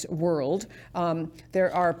Bidenomics world,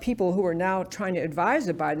 there are people who are now trying to advise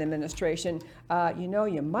the Biden administration,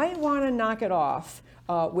 you might want to knock it off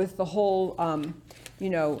with the whole,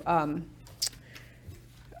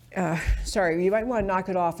 sorry, you might want to knock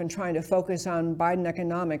it off and trying to focus on Biden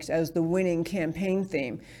economics as the winning campaign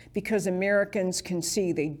theme, because Americans can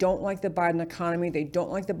see they don't like the Biden economy, they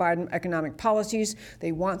don't like the Biden economic policies,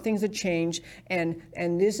 they want things to change, and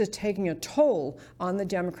this is taking a toll on the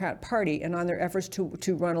Democrat Party and on their efforts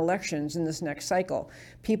to run elections in this next cycle.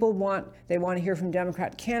 People want to hear from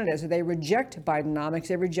Democrat candidates that they reject Bidenomics,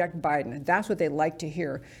 they reject Biden. That's what they like to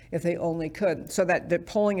hear if they only could. So that the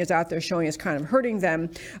polling is out there showing it's kind of hurting them.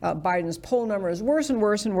 Biden's poll number is worse and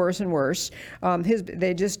worse and worse and worse.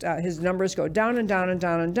 His numbers go down and down and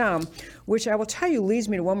down and down, which I will tell you leads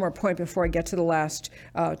me to one more point before I get to the last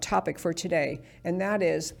topic for today, and that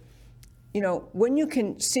is, when you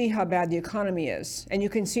can see how bad the economy is, and you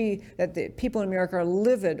can see that the people in America are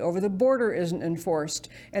livid over the border isn't enforced,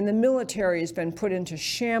 and the military has been put into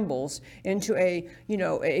shambles, into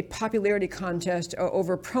a popularity contest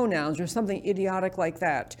over pronouns or something idiotic like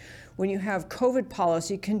that. When you have COVID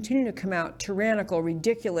policy continue to come out tyrannical,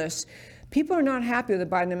 ridiculous, people are not happy with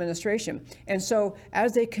the Biden administration. And so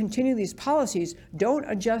as they continue these policies, don't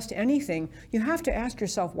adjust anything. You have to ask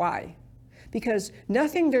yourself why. Because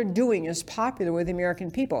nothing they're doing is popular with the American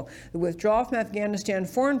people. The withdrawal from Afghanistan,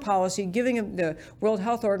 foreign policy, giving the World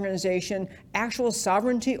Health Organization actual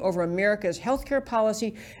sovereignty over America's healthcare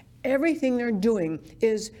policy, everything they're doing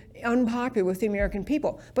is unpopular with the American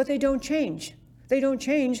people. But they don't change. They don't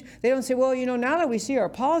change. They don't say, well, now that we see our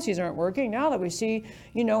policies aren't working, now that we see,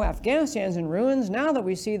 Afghanistan's in ruins, now that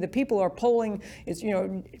we see the people are polling,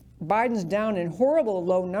 Biden's down in horrible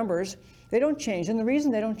low numbers, they don't change. And the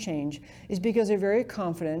reason they don't change is because they're very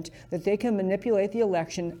confident that they can manipulate the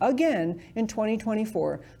election again in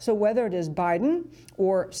 2024. So whether it is Biden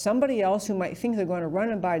or somebody else who might think they're going to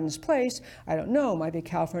run in Biden's place, I don't know, might be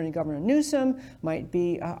California Governor Newsom, might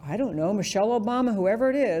be, Michelle Obama, whoever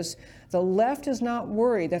it is, the left is not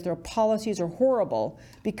worried that their policies are horrible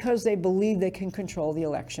because they believe they can control the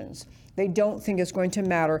elections. They don't think it's going to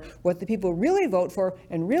matter what the people really vote for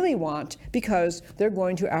and really want, because they're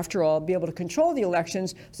going to, after all, be able to control the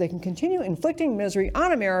elections so they can continue inflicting misery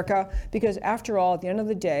on America, because after all, at the end of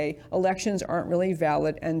the day, elections aren't really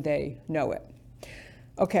valid and they know it.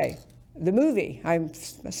 Okay. The movie,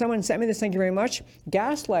 someone sent me this, thank you very much.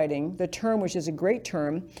 Gaslighting, the term, which is a great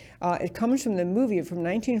term, it comes from the movie from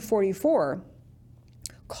 1944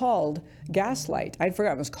 called Gaslight. I'd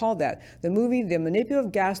forgotten it was called that. The movie, the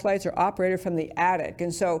manipulative gaslights are operated from the attic.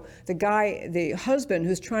 And so the husband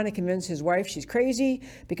who's trying to convince his wife she's crazy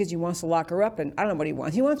because he wants to lock her up, and I don't know what he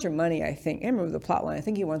wants. He wants her money, I think. I remember the plot line. I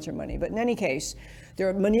think he wants her money. But in any case,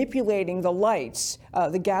 they're manipulating the lights,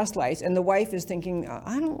 the gas lights, and the wife is thinking,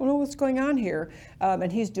 I don't know what's going on here. And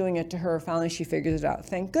he's doing it to her. Finally, she figures it out.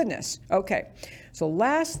 Thank goodness. Okay. So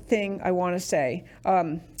last thing I want to say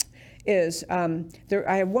is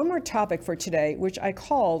I have one more topic for today, which I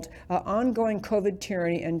called Ongoing COVID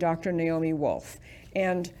Tyranny and Dr. Naomi Wolf.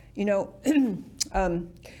 And,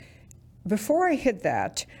 before I hit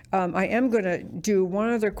that, I am going to do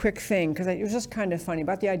one other quick thing, because it was just kind of funny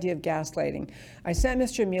about the idea of gaslighting. I sent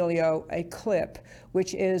Mr. Emilio a clip,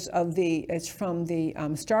 which is it's from the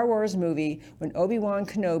Star Wars movie when Obi-Wan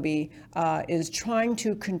Kenobi is trying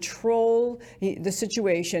to control the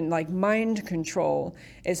situation, like mind control.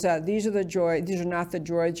 It's these are not the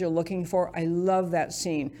droids you're looking for. I love that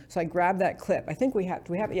scene. So I grabbed that clip. I think do we have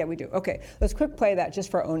it? Yeah, we do. Okay, let's quick play that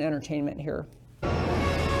just for our own entertainment here.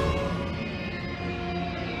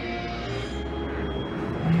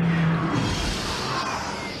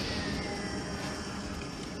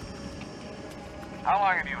 How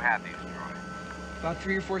long have you had these droids? About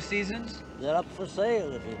 3 or 4 seasons. They're up for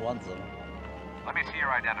sale if you want them. Let me see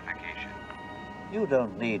your identification. You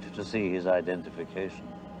don't need to see his identification.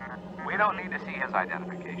 We don't need to see his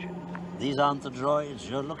identification. These aren't the droids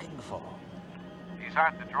you're looking for. These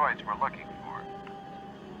aren't the droids we're looking for.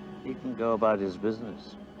 He can go about his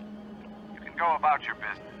business. You can go about your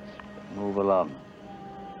business. Move along.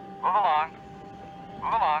 Move along.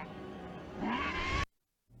 Move along.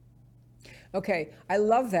 Okay, I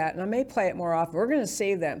love that, and I may play it more often. We're going to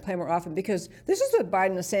save that and play more often, because this is what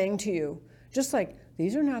Biden is saying to you. Just like,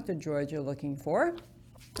 these are not the droids you're looking for.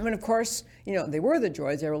 I mean, of course, they were the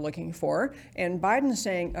droids they were looking for. And Biden's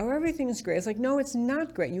saying, oh, everything is great. It's like, no, it's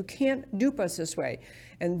not great. You can't dupe us this way.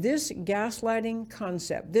 And this gaslighting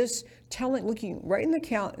concept, this looking right in the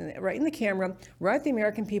camera, right at the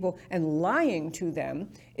American people, and lying to them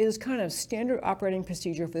is kind of standard operating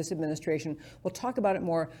procedure for this administration. We'll talk about it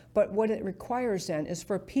more, but what it requires then is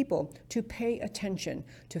for people to pay attention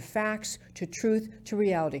to facts, to truth, to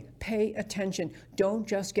reality. Pay attention. Don't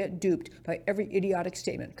just get duped by every idiotic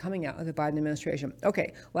statement coming out of the Biden administration.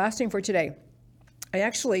 Okay, last thing for today.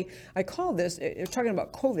 I call this, talking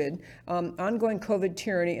about COVID, ongoing COVID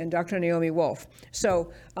tyranny, and Dr. Naomi Wolf.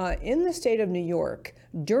 So in the state of New York,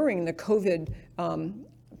 during the COVID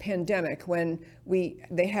pandemic, when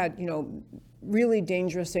they had, really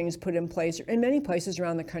dangerous things put in place in many places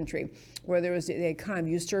around the country, where there was a kind of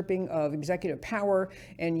usurping of executive power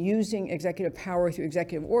and using executive power through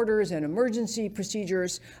executive orders and emergency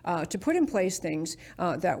procedures to put in place things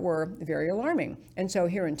that were very alarming. And so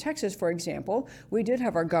here in Texas, for example, we did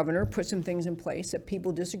have our governor put some things in place that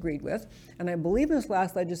people disagreed with. And I believe in this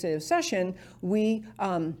last legislative session,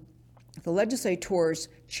 the legislators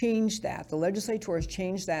changed that. The legislators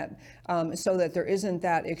changed that so that there isn't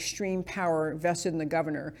that extreme power vested in the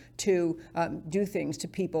governor to do things to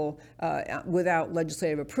people without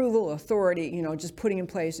legislative approval, authority, just putting in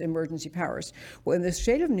place emergency powers. Well, in the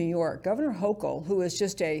state of New York, Governor Hochul, who is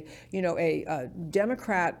just a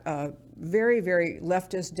Democrat, very, very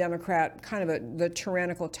leftist Democrat, kind of the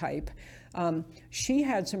tyrannical type, she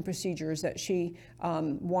had some procedures that she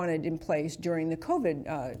wanted in place during the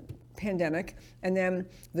COVID pandemic, and then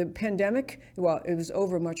the pandemic, well, it was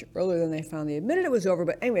over much earlier than they finally admitted it was over,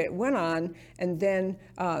 but anyway, it went on, and then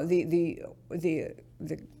the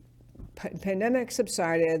pandemic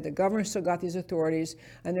subsided, the governor still got these authorities,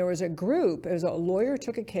 and there was a group, a lawyer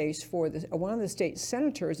took a case for one of the state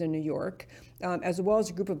senators in New York, as well as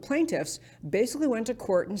a group of plaintiffs, basically went to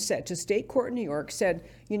court and said, to state court in New York, said,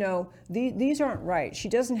 these aren't right. She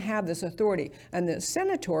doesn't have this authority. And the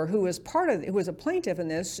senator who was who was a plaintiff in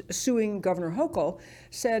this, suing Governor Hochul,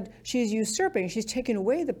 said she's usurping, she's taking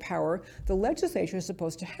away the power the legislature is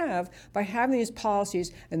supposed to have by having these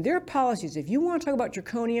policies. And their policies, if you want to talk about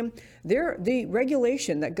draconian, the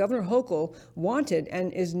regulation that Governor Hochul wanted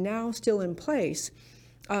and is now still in place,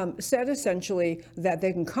 said essentially that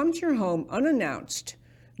they can come to your home unannounced,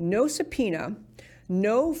 no subpoena,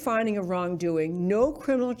 no finding of wrongdoing, no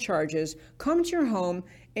criminal charges, come to your home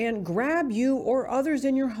and grab you or others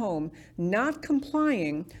in your home not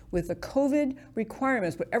complying with the COVID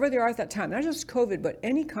requirements, whatever they are at that time, not just COVID, but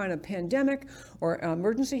any kind of pandemic or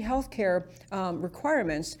emergency health care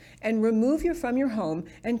requirements, and remove you from your home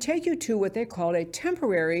and take you to what they called a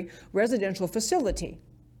temporary residential facility.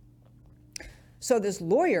 So this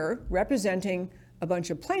lawyer representing a bunch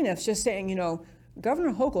of plaintiffs just saying,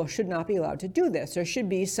 Governor Hochul should not be allowed to do this. There should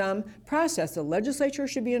be some process. The legislature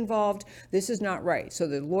should be involved. This is not right. So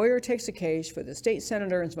the lawyer takes a case for the state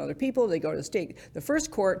senator and some other people. They go to the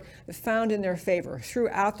first court, found in their favor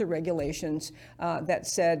throughout the regulations that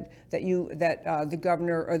said that the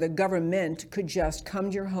governor or the government could just come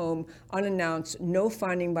to your home unannounced, no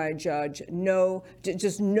finding by a judge,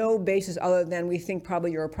 just no basis other than we think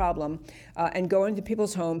probably you're a problem, and go into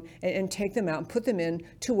people's home and take them out and put them in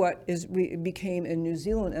to what became in New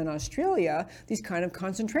Zealand and Australia, these kind of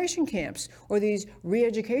concentration camps or these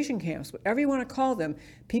re-education camps, whatever you want to call them.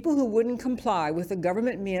 People who wouldn't comply with the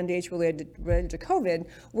government mandates related to COVID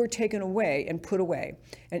were taken away and put away.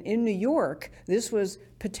 And in New York, this was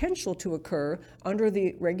potential to occur under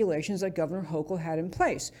the regulations that Governor Hochul had in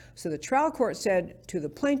place. So the trial court said to the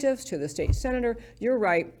plaintiffs, to the state senator, you're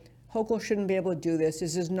right, Hochul shouldn't be able to do this.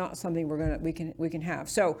 This is not something we can have.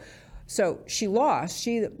 So she lost.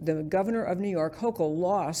 The governor of New York, Hochul,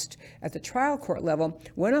 lost at the trial court level,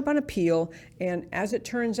 went up on appeal, and as it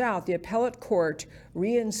turns out, the appellate court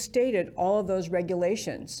reinstated all of those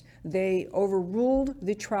regulations. They overruled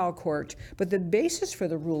the trial court, but the basis for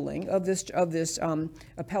the ruling of this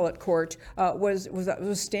appellate court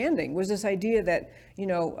was standing. Was this idea that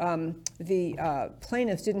the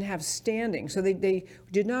plaintiffs didn't have standing, so they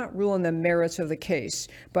did not rule on the merits of the case.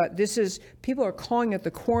 But people are calling it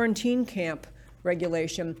the quarantine camp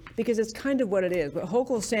regulation because it's kind of what it is. What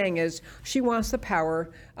Hochul's saying is she wants the power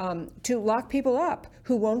to lock people up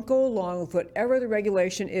who won't go along with whatever the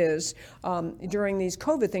regulation is during these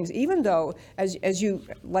COVID things, even though, as you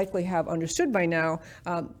likely have understood by now,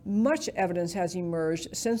 much evidence has emerged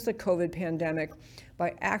since the COVID pandemic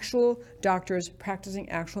by actual doctors practicing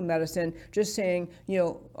actual medicine, just saying,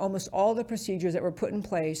 almost all the procedures that were put in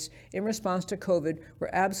place in response to COVID were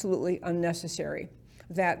absolutely unnecessary.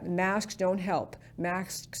 That masks don't help.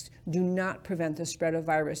 Masks do not prevent the spread of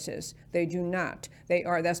viruses. They do not.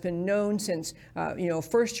 That's been known since,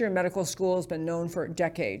 first year medical school has been known for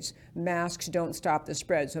decades. Masks don't stop the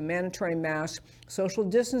spread. So mandatory masks, social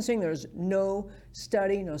distancing, there's no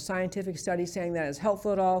scientific study saying that is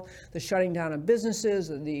helpful at all. The shutting down of businesses,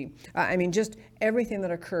 just everything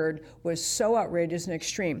that occurred was so outrageous and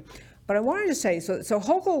extreme. But I wanted to say, so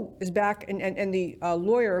Hochul is back, and the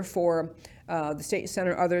lawyer for the state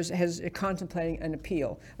senator, others, is contemplating an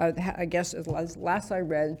appeal. I guess, as last I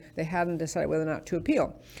read, they haven't decided whether or not to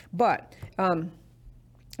appeal. But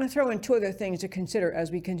I'm going to throw in two other things to consider as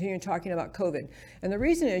we continue talking about COVID. And the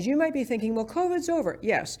reason is you might be thinking, well, COVID's over.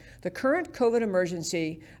 Yes, the current COVID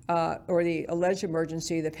emergency or the alleged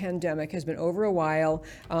emergency, the pandemic, has been over a while.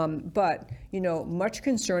 But, much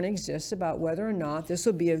concern exists about whether or not this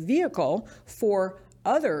will be a vehicle for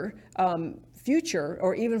other future,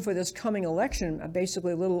 or even for this coming election,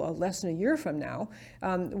 basically a little less than a year from now,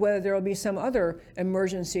 whether there will be some other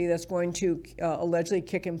emergency that's going to allegedly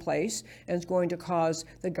kick in place and is going to cause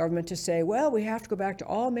the government to say, well, we have to go back to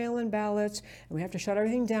all mail-in ballots and we have to shut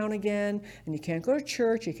everything down again, and you can't go to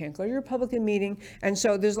church, you can't go to your Republican meeting. And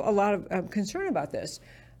so there's a lot of concern about this.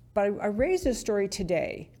 But I raised this story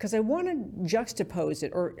today because I want to juxtapose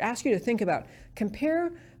it, or ask you to think about,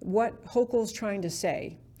 compare what Hochul's trying to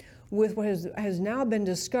say with what has now been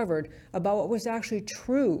discovered about what was actually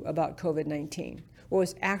true about COVID-19, what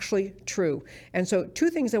was actually true. And so two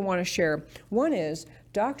things I want to share. One is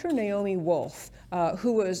Dr. Naomi Wolf,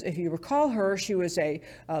 who was, if you recall her, she was a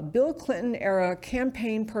Bill Clinton era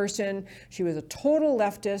campaign person. She was a total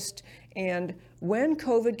leftist. And when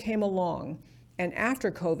COVID came along, and after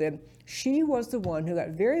COVID, she was the one who got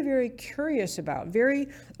very, very curious about, very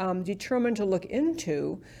determined to look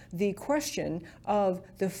into the question of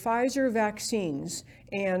the Pfizer vaccines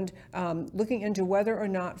and looking into whether or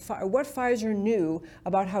not, what Pfizer knew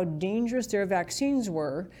about how dangerous their vaccines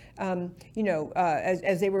were,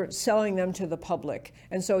 as they were selling them to the public.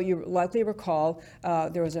 And so you likely recall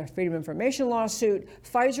there was a Freedom of Information lawsuit.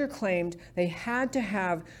 Pfizer claimed they had to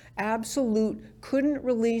have couldn't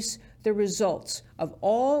release the results of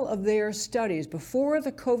all of their studies. Before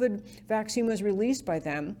the COVID vaccine was released by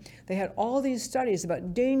them, they had all these studies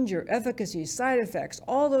about danger, efficacy, side effects,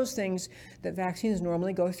 all those things that vaccines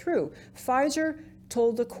normally go through. Pfizer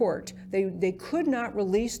told the court they could not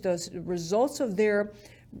release those results of their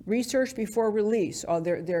research before release, or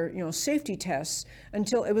their safety tests,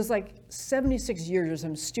 until it was like 76 years or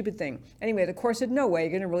some stupid thing. Anyway, the court said, no way,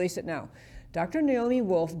 you're going to release it now. Dr. Naomi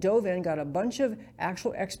Wolf dove in, got a bunch of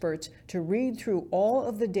actual experts to read through all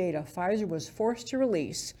of the data Pfizer was forced to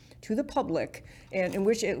release to the public, and in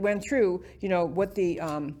which it went through,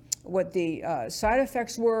 what the side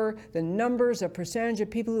effects were, the numbers, a percentage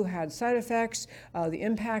of people who had side effects, the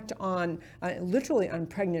impact on literally on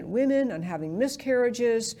pregnant women, on having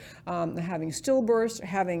miscarriages, having stillbirths,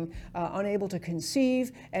 having unable to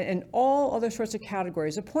conceive, and all other sorts of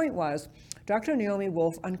categories. The point was, Dr. Naomi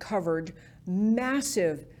Wolf uncovered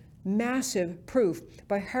massive proof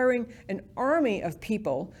by hiring an army of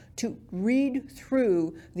people to read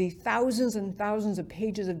through the thousands and thousands of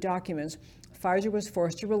pages of documents Pfizer was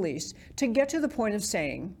forced to release, to get to the point of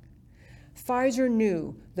saying Pfizer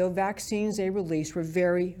knew the vaccines they released were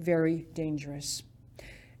very, very dangerous.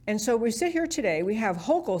 And so we sit here today, we have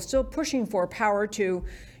Hochul still pushing for power to,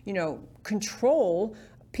 control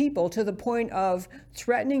people to the point of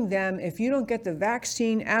threatening them. If you don't get the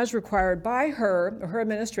vaccine as required by her or her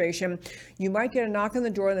administration, you might get a knock on the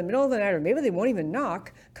door in the middle of the night, or maybe they won't even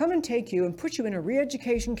knock, come and take you and put you in a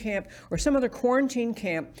re-education camp or some other quarantine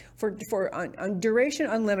camp for on duration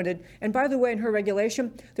unlimited. And by the way, in her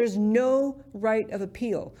regulation, there's no right of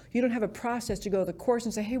appeal. You don't have a process to go to the courts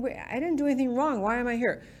and say, hey, wait, I didn't do anything wrong. Why am I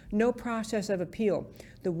here? No process of appeal.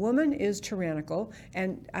 The woman is tyrannical,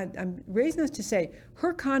 and I'm raising this to say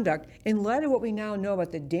her conduct, in light of what we now know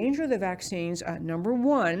about the danger of the vaccines, number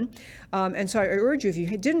one, and so I urge you, if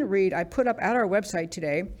you didn't read, I put up at our website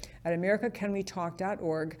today at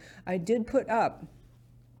americacanwetalk.org, I did put up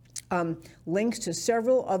links to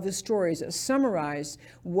several of the stories that summarize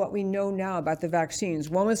what we know now about the vaccines.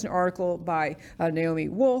 One was an article by Naomi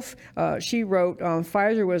Wolf. She wrote,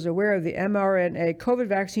 Pfizer was aware of the mRNA COVID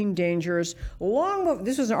vaccine dangers long before.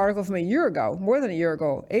 This was an article from a year ago, more than a year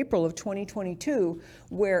ago, April of 2022,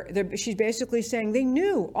 where she's basically saying they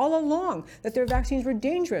knew all along that their vaccines were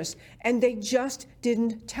dangerous, and they just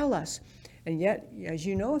didn't tell us. And yet, as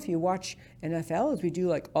you know, if you watch NFL, as we do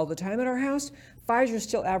like all the time at our house, Pfizer's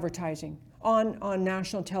still advertising on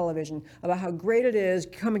national television about how great it is,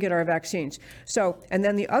 come and get our vaccines. So, and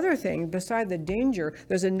then the other thing, beside the danger,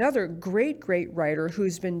 there's another great writer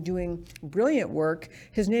who's been doing brilliant work.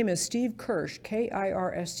 His name is Steve Kirsch, Kirsch,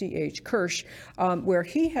 Kirsch, where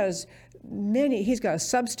he's got a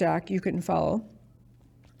Substack you can follow.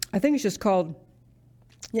 I think it's just called,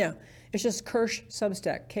 it's just Kirsch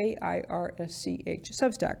Substack, Kirsch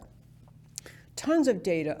Substack. Tons of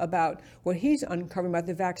data about what he's uncovering about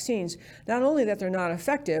the vaccines. Not only that they're not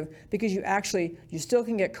effective, because you still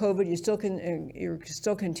can get COVID, you're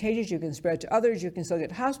still contagious, you can spread to others, you can still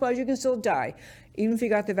get hospitalized, you can still die, even if you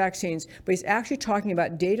got the vaccines. But he's actually talking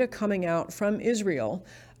about data coming out from Israel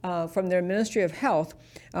from their Ministry of Health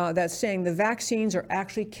that's saying the vaccines are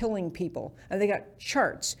actually killing people. And they got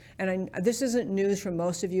charts. And this isn't news for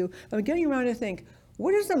most of you. I'm getting around to think,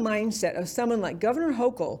 what is the mindset of someone like Governor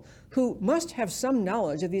Hochul, who must have some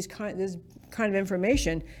knowledge of this kind of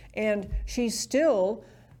information, and she's still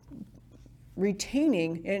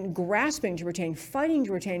retaining and grasping to retain, fighting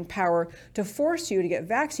to retain power to force you to get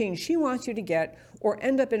vaccines she wants you to get or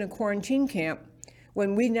end up in a quarantine camp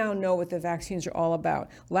when we now know what the vaccines are all about.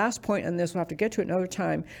 Last point on this, we'll have to get to it another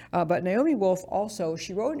time, but Naomi Wolf also,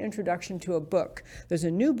 she wrote an introduction to a book. There's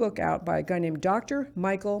a new book out by a guy named Dr.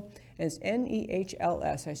 Michael, and it's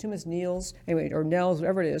N-E-H-L-S. I assume it's Niels, anyway, or Nels,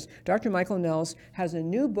 whatever it is. Dr. Michael Nels has a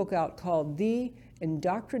new book out called The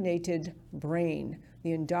Indoctrinated Brain.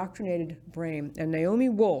 The Indoctrinated Brain. And Naomi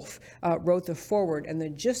Wolf wrote the foreword, and the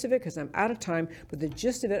gist of it, because I'm out of time, but the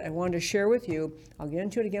gist of it I wanted to share with you, I'll get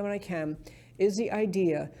into it again when I can, is the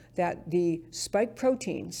idea that the spike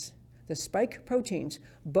proteins,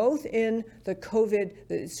 both in the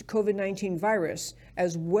COVID-19 virus,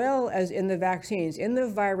 as well as in the vaccines, in the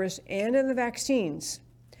virus and in the vaccines,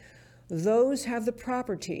 those have the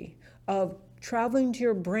property of traveling to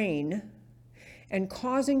your brain and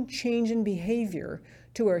causing change in behavior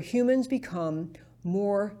to where humans become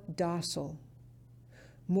more docile,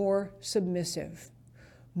 more submissive,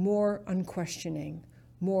 more unquestioning,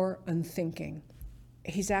 more unthinking.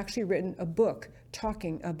 He's actually written a book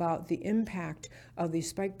talking about the impact of these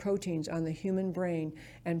spike proteins on the human brain,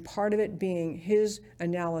 and part of it being his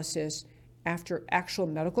analysis after actual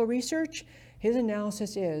medical research. His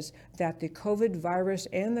analysis is that the COVID virus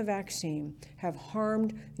and the vaccine have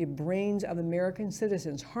harmed the brains of American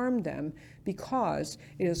citizens, harmed them because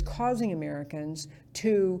it is causing Americans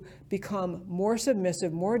to become more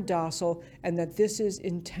submissive, more docile, and that this is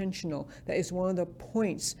intentional. That is one of the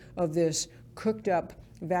points of this cooked up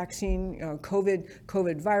vaccine,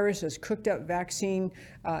 COVID virus, this cooked up vaccine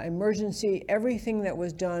emergency, everything that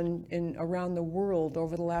was done around the world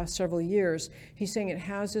over the last several years. He's saying it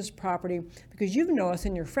has this property because you've noticed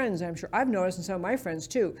in your friends, I'm sure I've noticed in some of my friends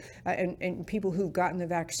too, and people who've gotten the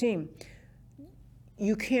vaccine,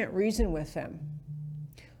 you can't reason with them.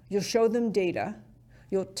 You'll show them data,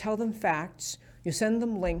 you'll tell them facts, you send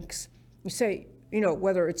them links, you say,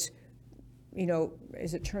 whether it's,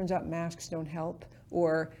 as it turns out, masks don't help,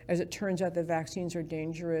 or as it turns out the vaccines are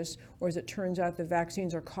dangerous, or as it turns out the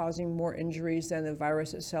vaccines are causing more injuries than the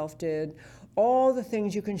virus itself did. All the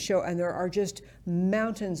things you can show, and there are just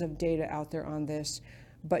mountains of data out there on this,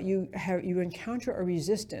 but you encounter a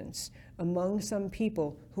resistance among some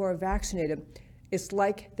people who are vaccinated. It's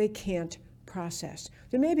like they can't process.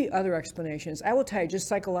 There may be other explanations. I will tell you, just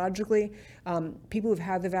psychologically, people who've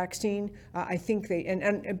had the vaccine, I think they,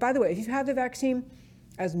 and by the way, if you've had the vaccine,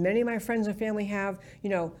 as many of my friends and family have,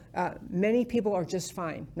 many people are just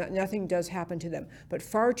fine. Nothing does happen to them. But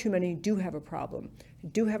far too many do have a problem,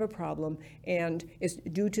 and it's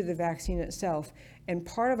due to the vaccine itself. And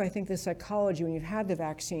part of, I think, the psychology when you've had the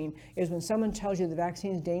vaccine is when someone tells you the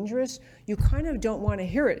vaccine is dangerous, you kind of don't want to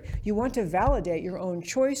hear it. You want to validate your own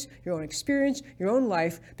choice, your own experience, your own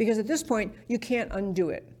life, because at this point, you can't undo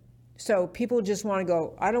it. So people just want to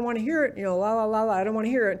go, I don't want to hear it, I don't want to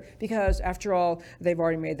hear it, because after all, they've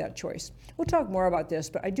already made that choice. We'll talk more about this,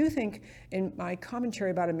 but I do think in my commentary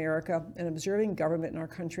about America and observing government in our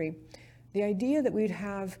country, the idea that we'd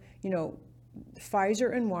have,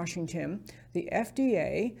 Pfizer in Washington, the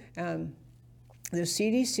FDA, the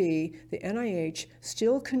CDC, the NIH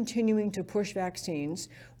still continuing to push vaccines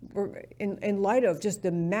in light of just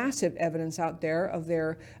the massive evidence out there of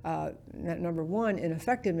their, number one,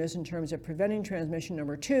 ineffectiveness in terms of preventing transmission,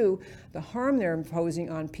 number two, the harm they're imposing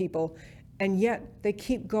on people, and yet they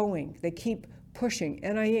keep going. They keep pushing.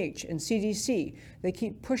 NIH and CDC, they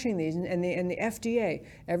keep pushing these, and the FDA,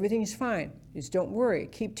 everything's fine. Just don't worry.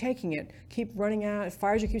 Keep taking it. Keep running ads.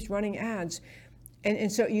 Pfizer keeps running ads.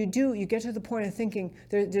 And so you get to the point of thinking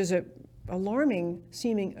there's a alarming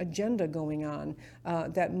seeming agenda going on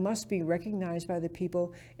that must be recognized by the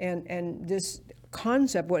people. And this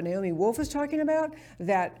concept, what Naomi Wolf is talking about,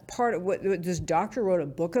 that part of what this doctor wrote a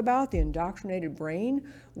book about, the indoctrinated brain,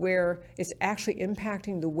 where it's actually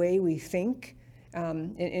impacting the way we think,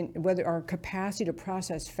 in whether our capacity to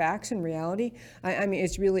process facts and reality. I mean,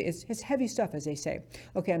 it's heavy stuff, as they say.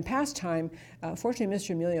 Okay, I'm past time. Fortunately, Mr.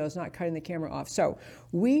 Emilio is not cutting the camera off. So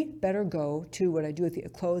we better go to what I do at the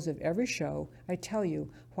close of every show. I tell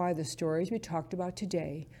you why the stories we talked about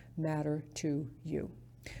today matter to you.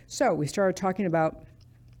 So we started talking about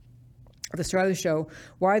at the start of the show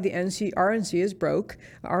why the RNC is broke.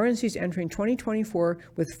 RNC is entering 2024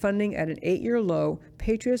 with funding at an 8-year low.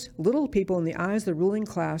 Patriots, little people in the eyes of the ruling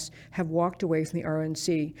class, have walked away from the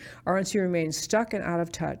RNC. RNC remains stuck and out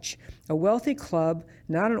of touch. A wealthy club,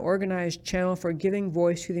 not an organized channel for giving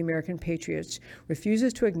voice to the American patriots,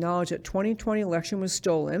 refuses to acknowledge that 2020 election was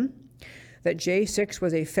stolen, that J6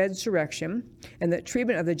 was a Fedsurrection, and that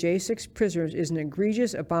treatment of the J6 prisoners is an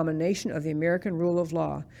egregious abomination of the American rule of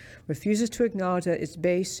law, refuses to acknowledge that its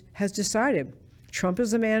base has decided Trump is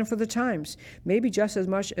the man for the times, maybe just as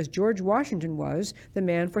much as George Washington was the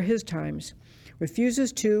man for his times,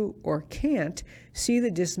 refuses to, or can't, see the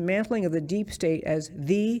dismantling of the deep state as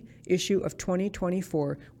the issue of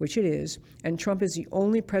 2024, which it is, and Trump is the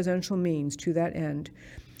only presidential means to that end,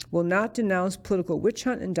 will not denounce political witch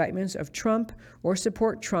hunt indictments of Trump or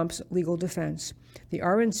support Trump's legal defense. The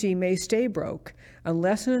RNC may stay broke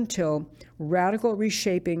unless and until radical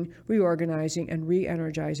reshaping, reorganizing, and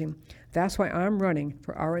re-energizing. That's why I'm running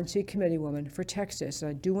for RNC committeewoman for Texas. And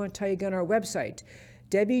I do want to tell you again our website,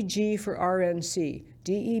 Debbie G for RNC,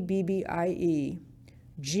 DEBBIE,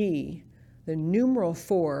 G, the numeral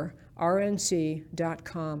 4,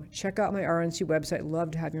 rnc.com. Check out my RNC website. Love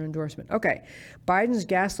to have your endorsement. Okay, Biden's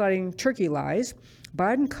gaslighting turkey lies.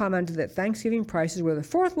 Biden commented that Thanksgiving prices were the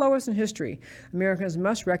 4th lowest in history. Americans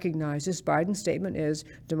must recognize this Biden statement is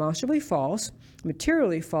demonstrably false,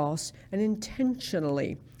 materially false, and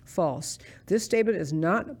intentionally false. This statement is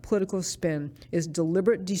not political spin, it's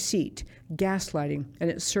deliberate deceit, gaslighting, and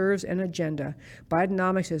it serves an agenda.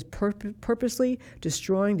 Bidenomics is purposely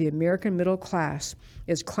destroying the American middle class.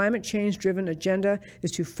 Its climate change-driven agenda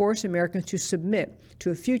is to force Americans to submit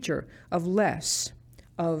to a future of less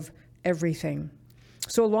of everything.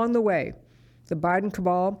 So along the way, the Biden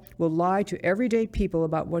cabal will lie to everyday people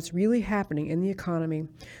about what's really happening in the economy.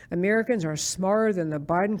 Americans are smarter than the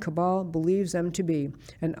Biden cabal believes them to be.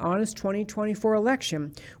 An honest 2024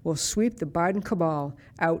 election will sweep the Biden cabal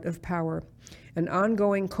out of power. An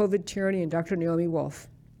ongoing COVID tyranny and Dr. Naomi Wolf.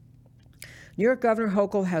 New York Governor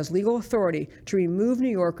Hochul has legal authority to remove New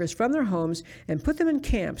Yorkers from their homes and put them in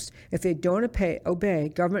camps if they don't obey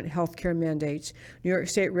government health care mandates. New York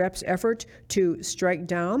State Rep's effort to strike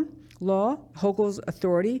down law, Hochul's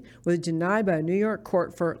authority, was denied by a New York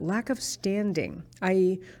court for lack of standing,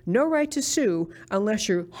 i.e., no right to sue unless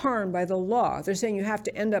you're harmed by the law. They're saying you have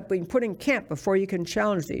to end up being put in camp before you can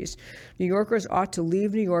challenge these. New Yorkers ought to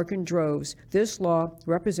leave New York in droves. This law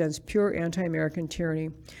represents pure anti-American tyranny.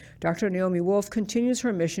 Dr. Naomi Wolf continues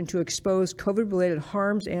her mission to expose COVID-related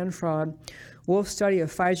harms and fraud. Wolf's study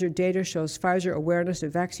of Pfizer data shows Pfizer awareness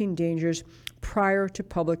of vaccine dangers prior to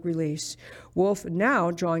public release. Wolf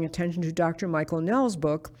now drawing attention to Dr. Michael Nell's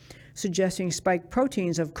book, suggesting spike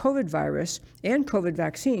proteins of COVID virus and COVID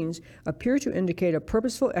vaccines appear to indicate a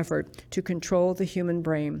purposeful effort to control the human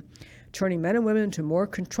brain, turning men and women into more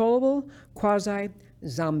controllable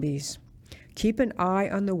quasi-zombies. Keep an eye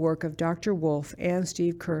on the work of Dr. Wolf and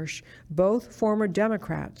Steve Kirsch, both former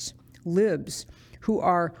Democrats, libs, who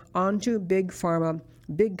are onto big pharma,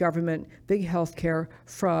 big government, big healthcare,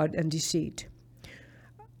 fraud, and deceit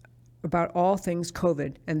about all things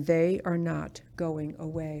COVID, and they are not going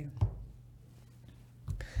away.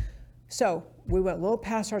 So we went a little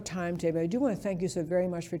past our time today, but I do want to thank you so very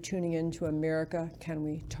much for tuning in to America Can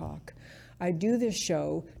We Talk. I do this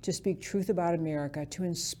show to speak truth about America, to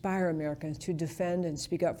inspire Americans to defend and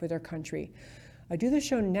speak up for their country. I do this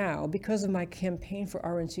show now because of my campaign for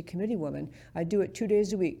RNC committeewoman. I do it 2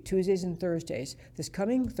 days a week, Tuesdays and Thursdays. This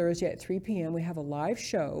coming Thursday at 3 p.m., we have a live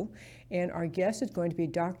show, and our guest is going to be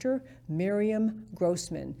Dr. Miriam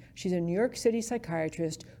Grossman. She's a New York City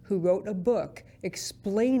psychiatrist who wrote a book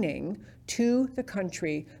explaining to the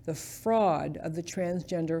country the fraud of the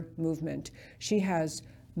transgender movement. She has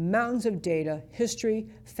mountains of data, history,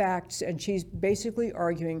 facts, and she's basically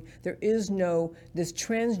arguing there is no, this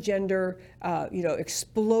transgender,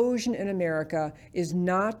 explosion in America is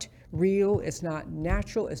not real, it's not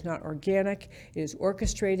natural, it's not organic, it is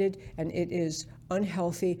orchestrated, and it is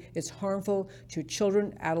unhealthy, it's harmful to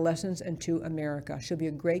children, adolescents, and to America. She'll be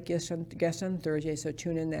a great guest on Thursday, so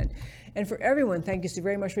tune in then. And for everyone, thank you so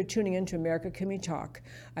very much for tuning in to America Can We Talk.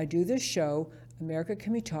 I do this show, America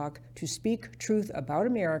Can We Talk, to speak truth about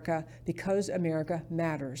America because America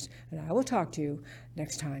matters. And I will talk to you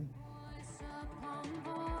next time.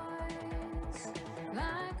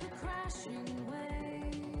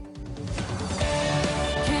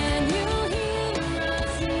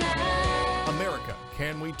 America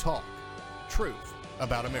Can We Talk? Truth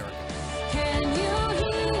about America. Can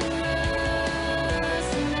you hear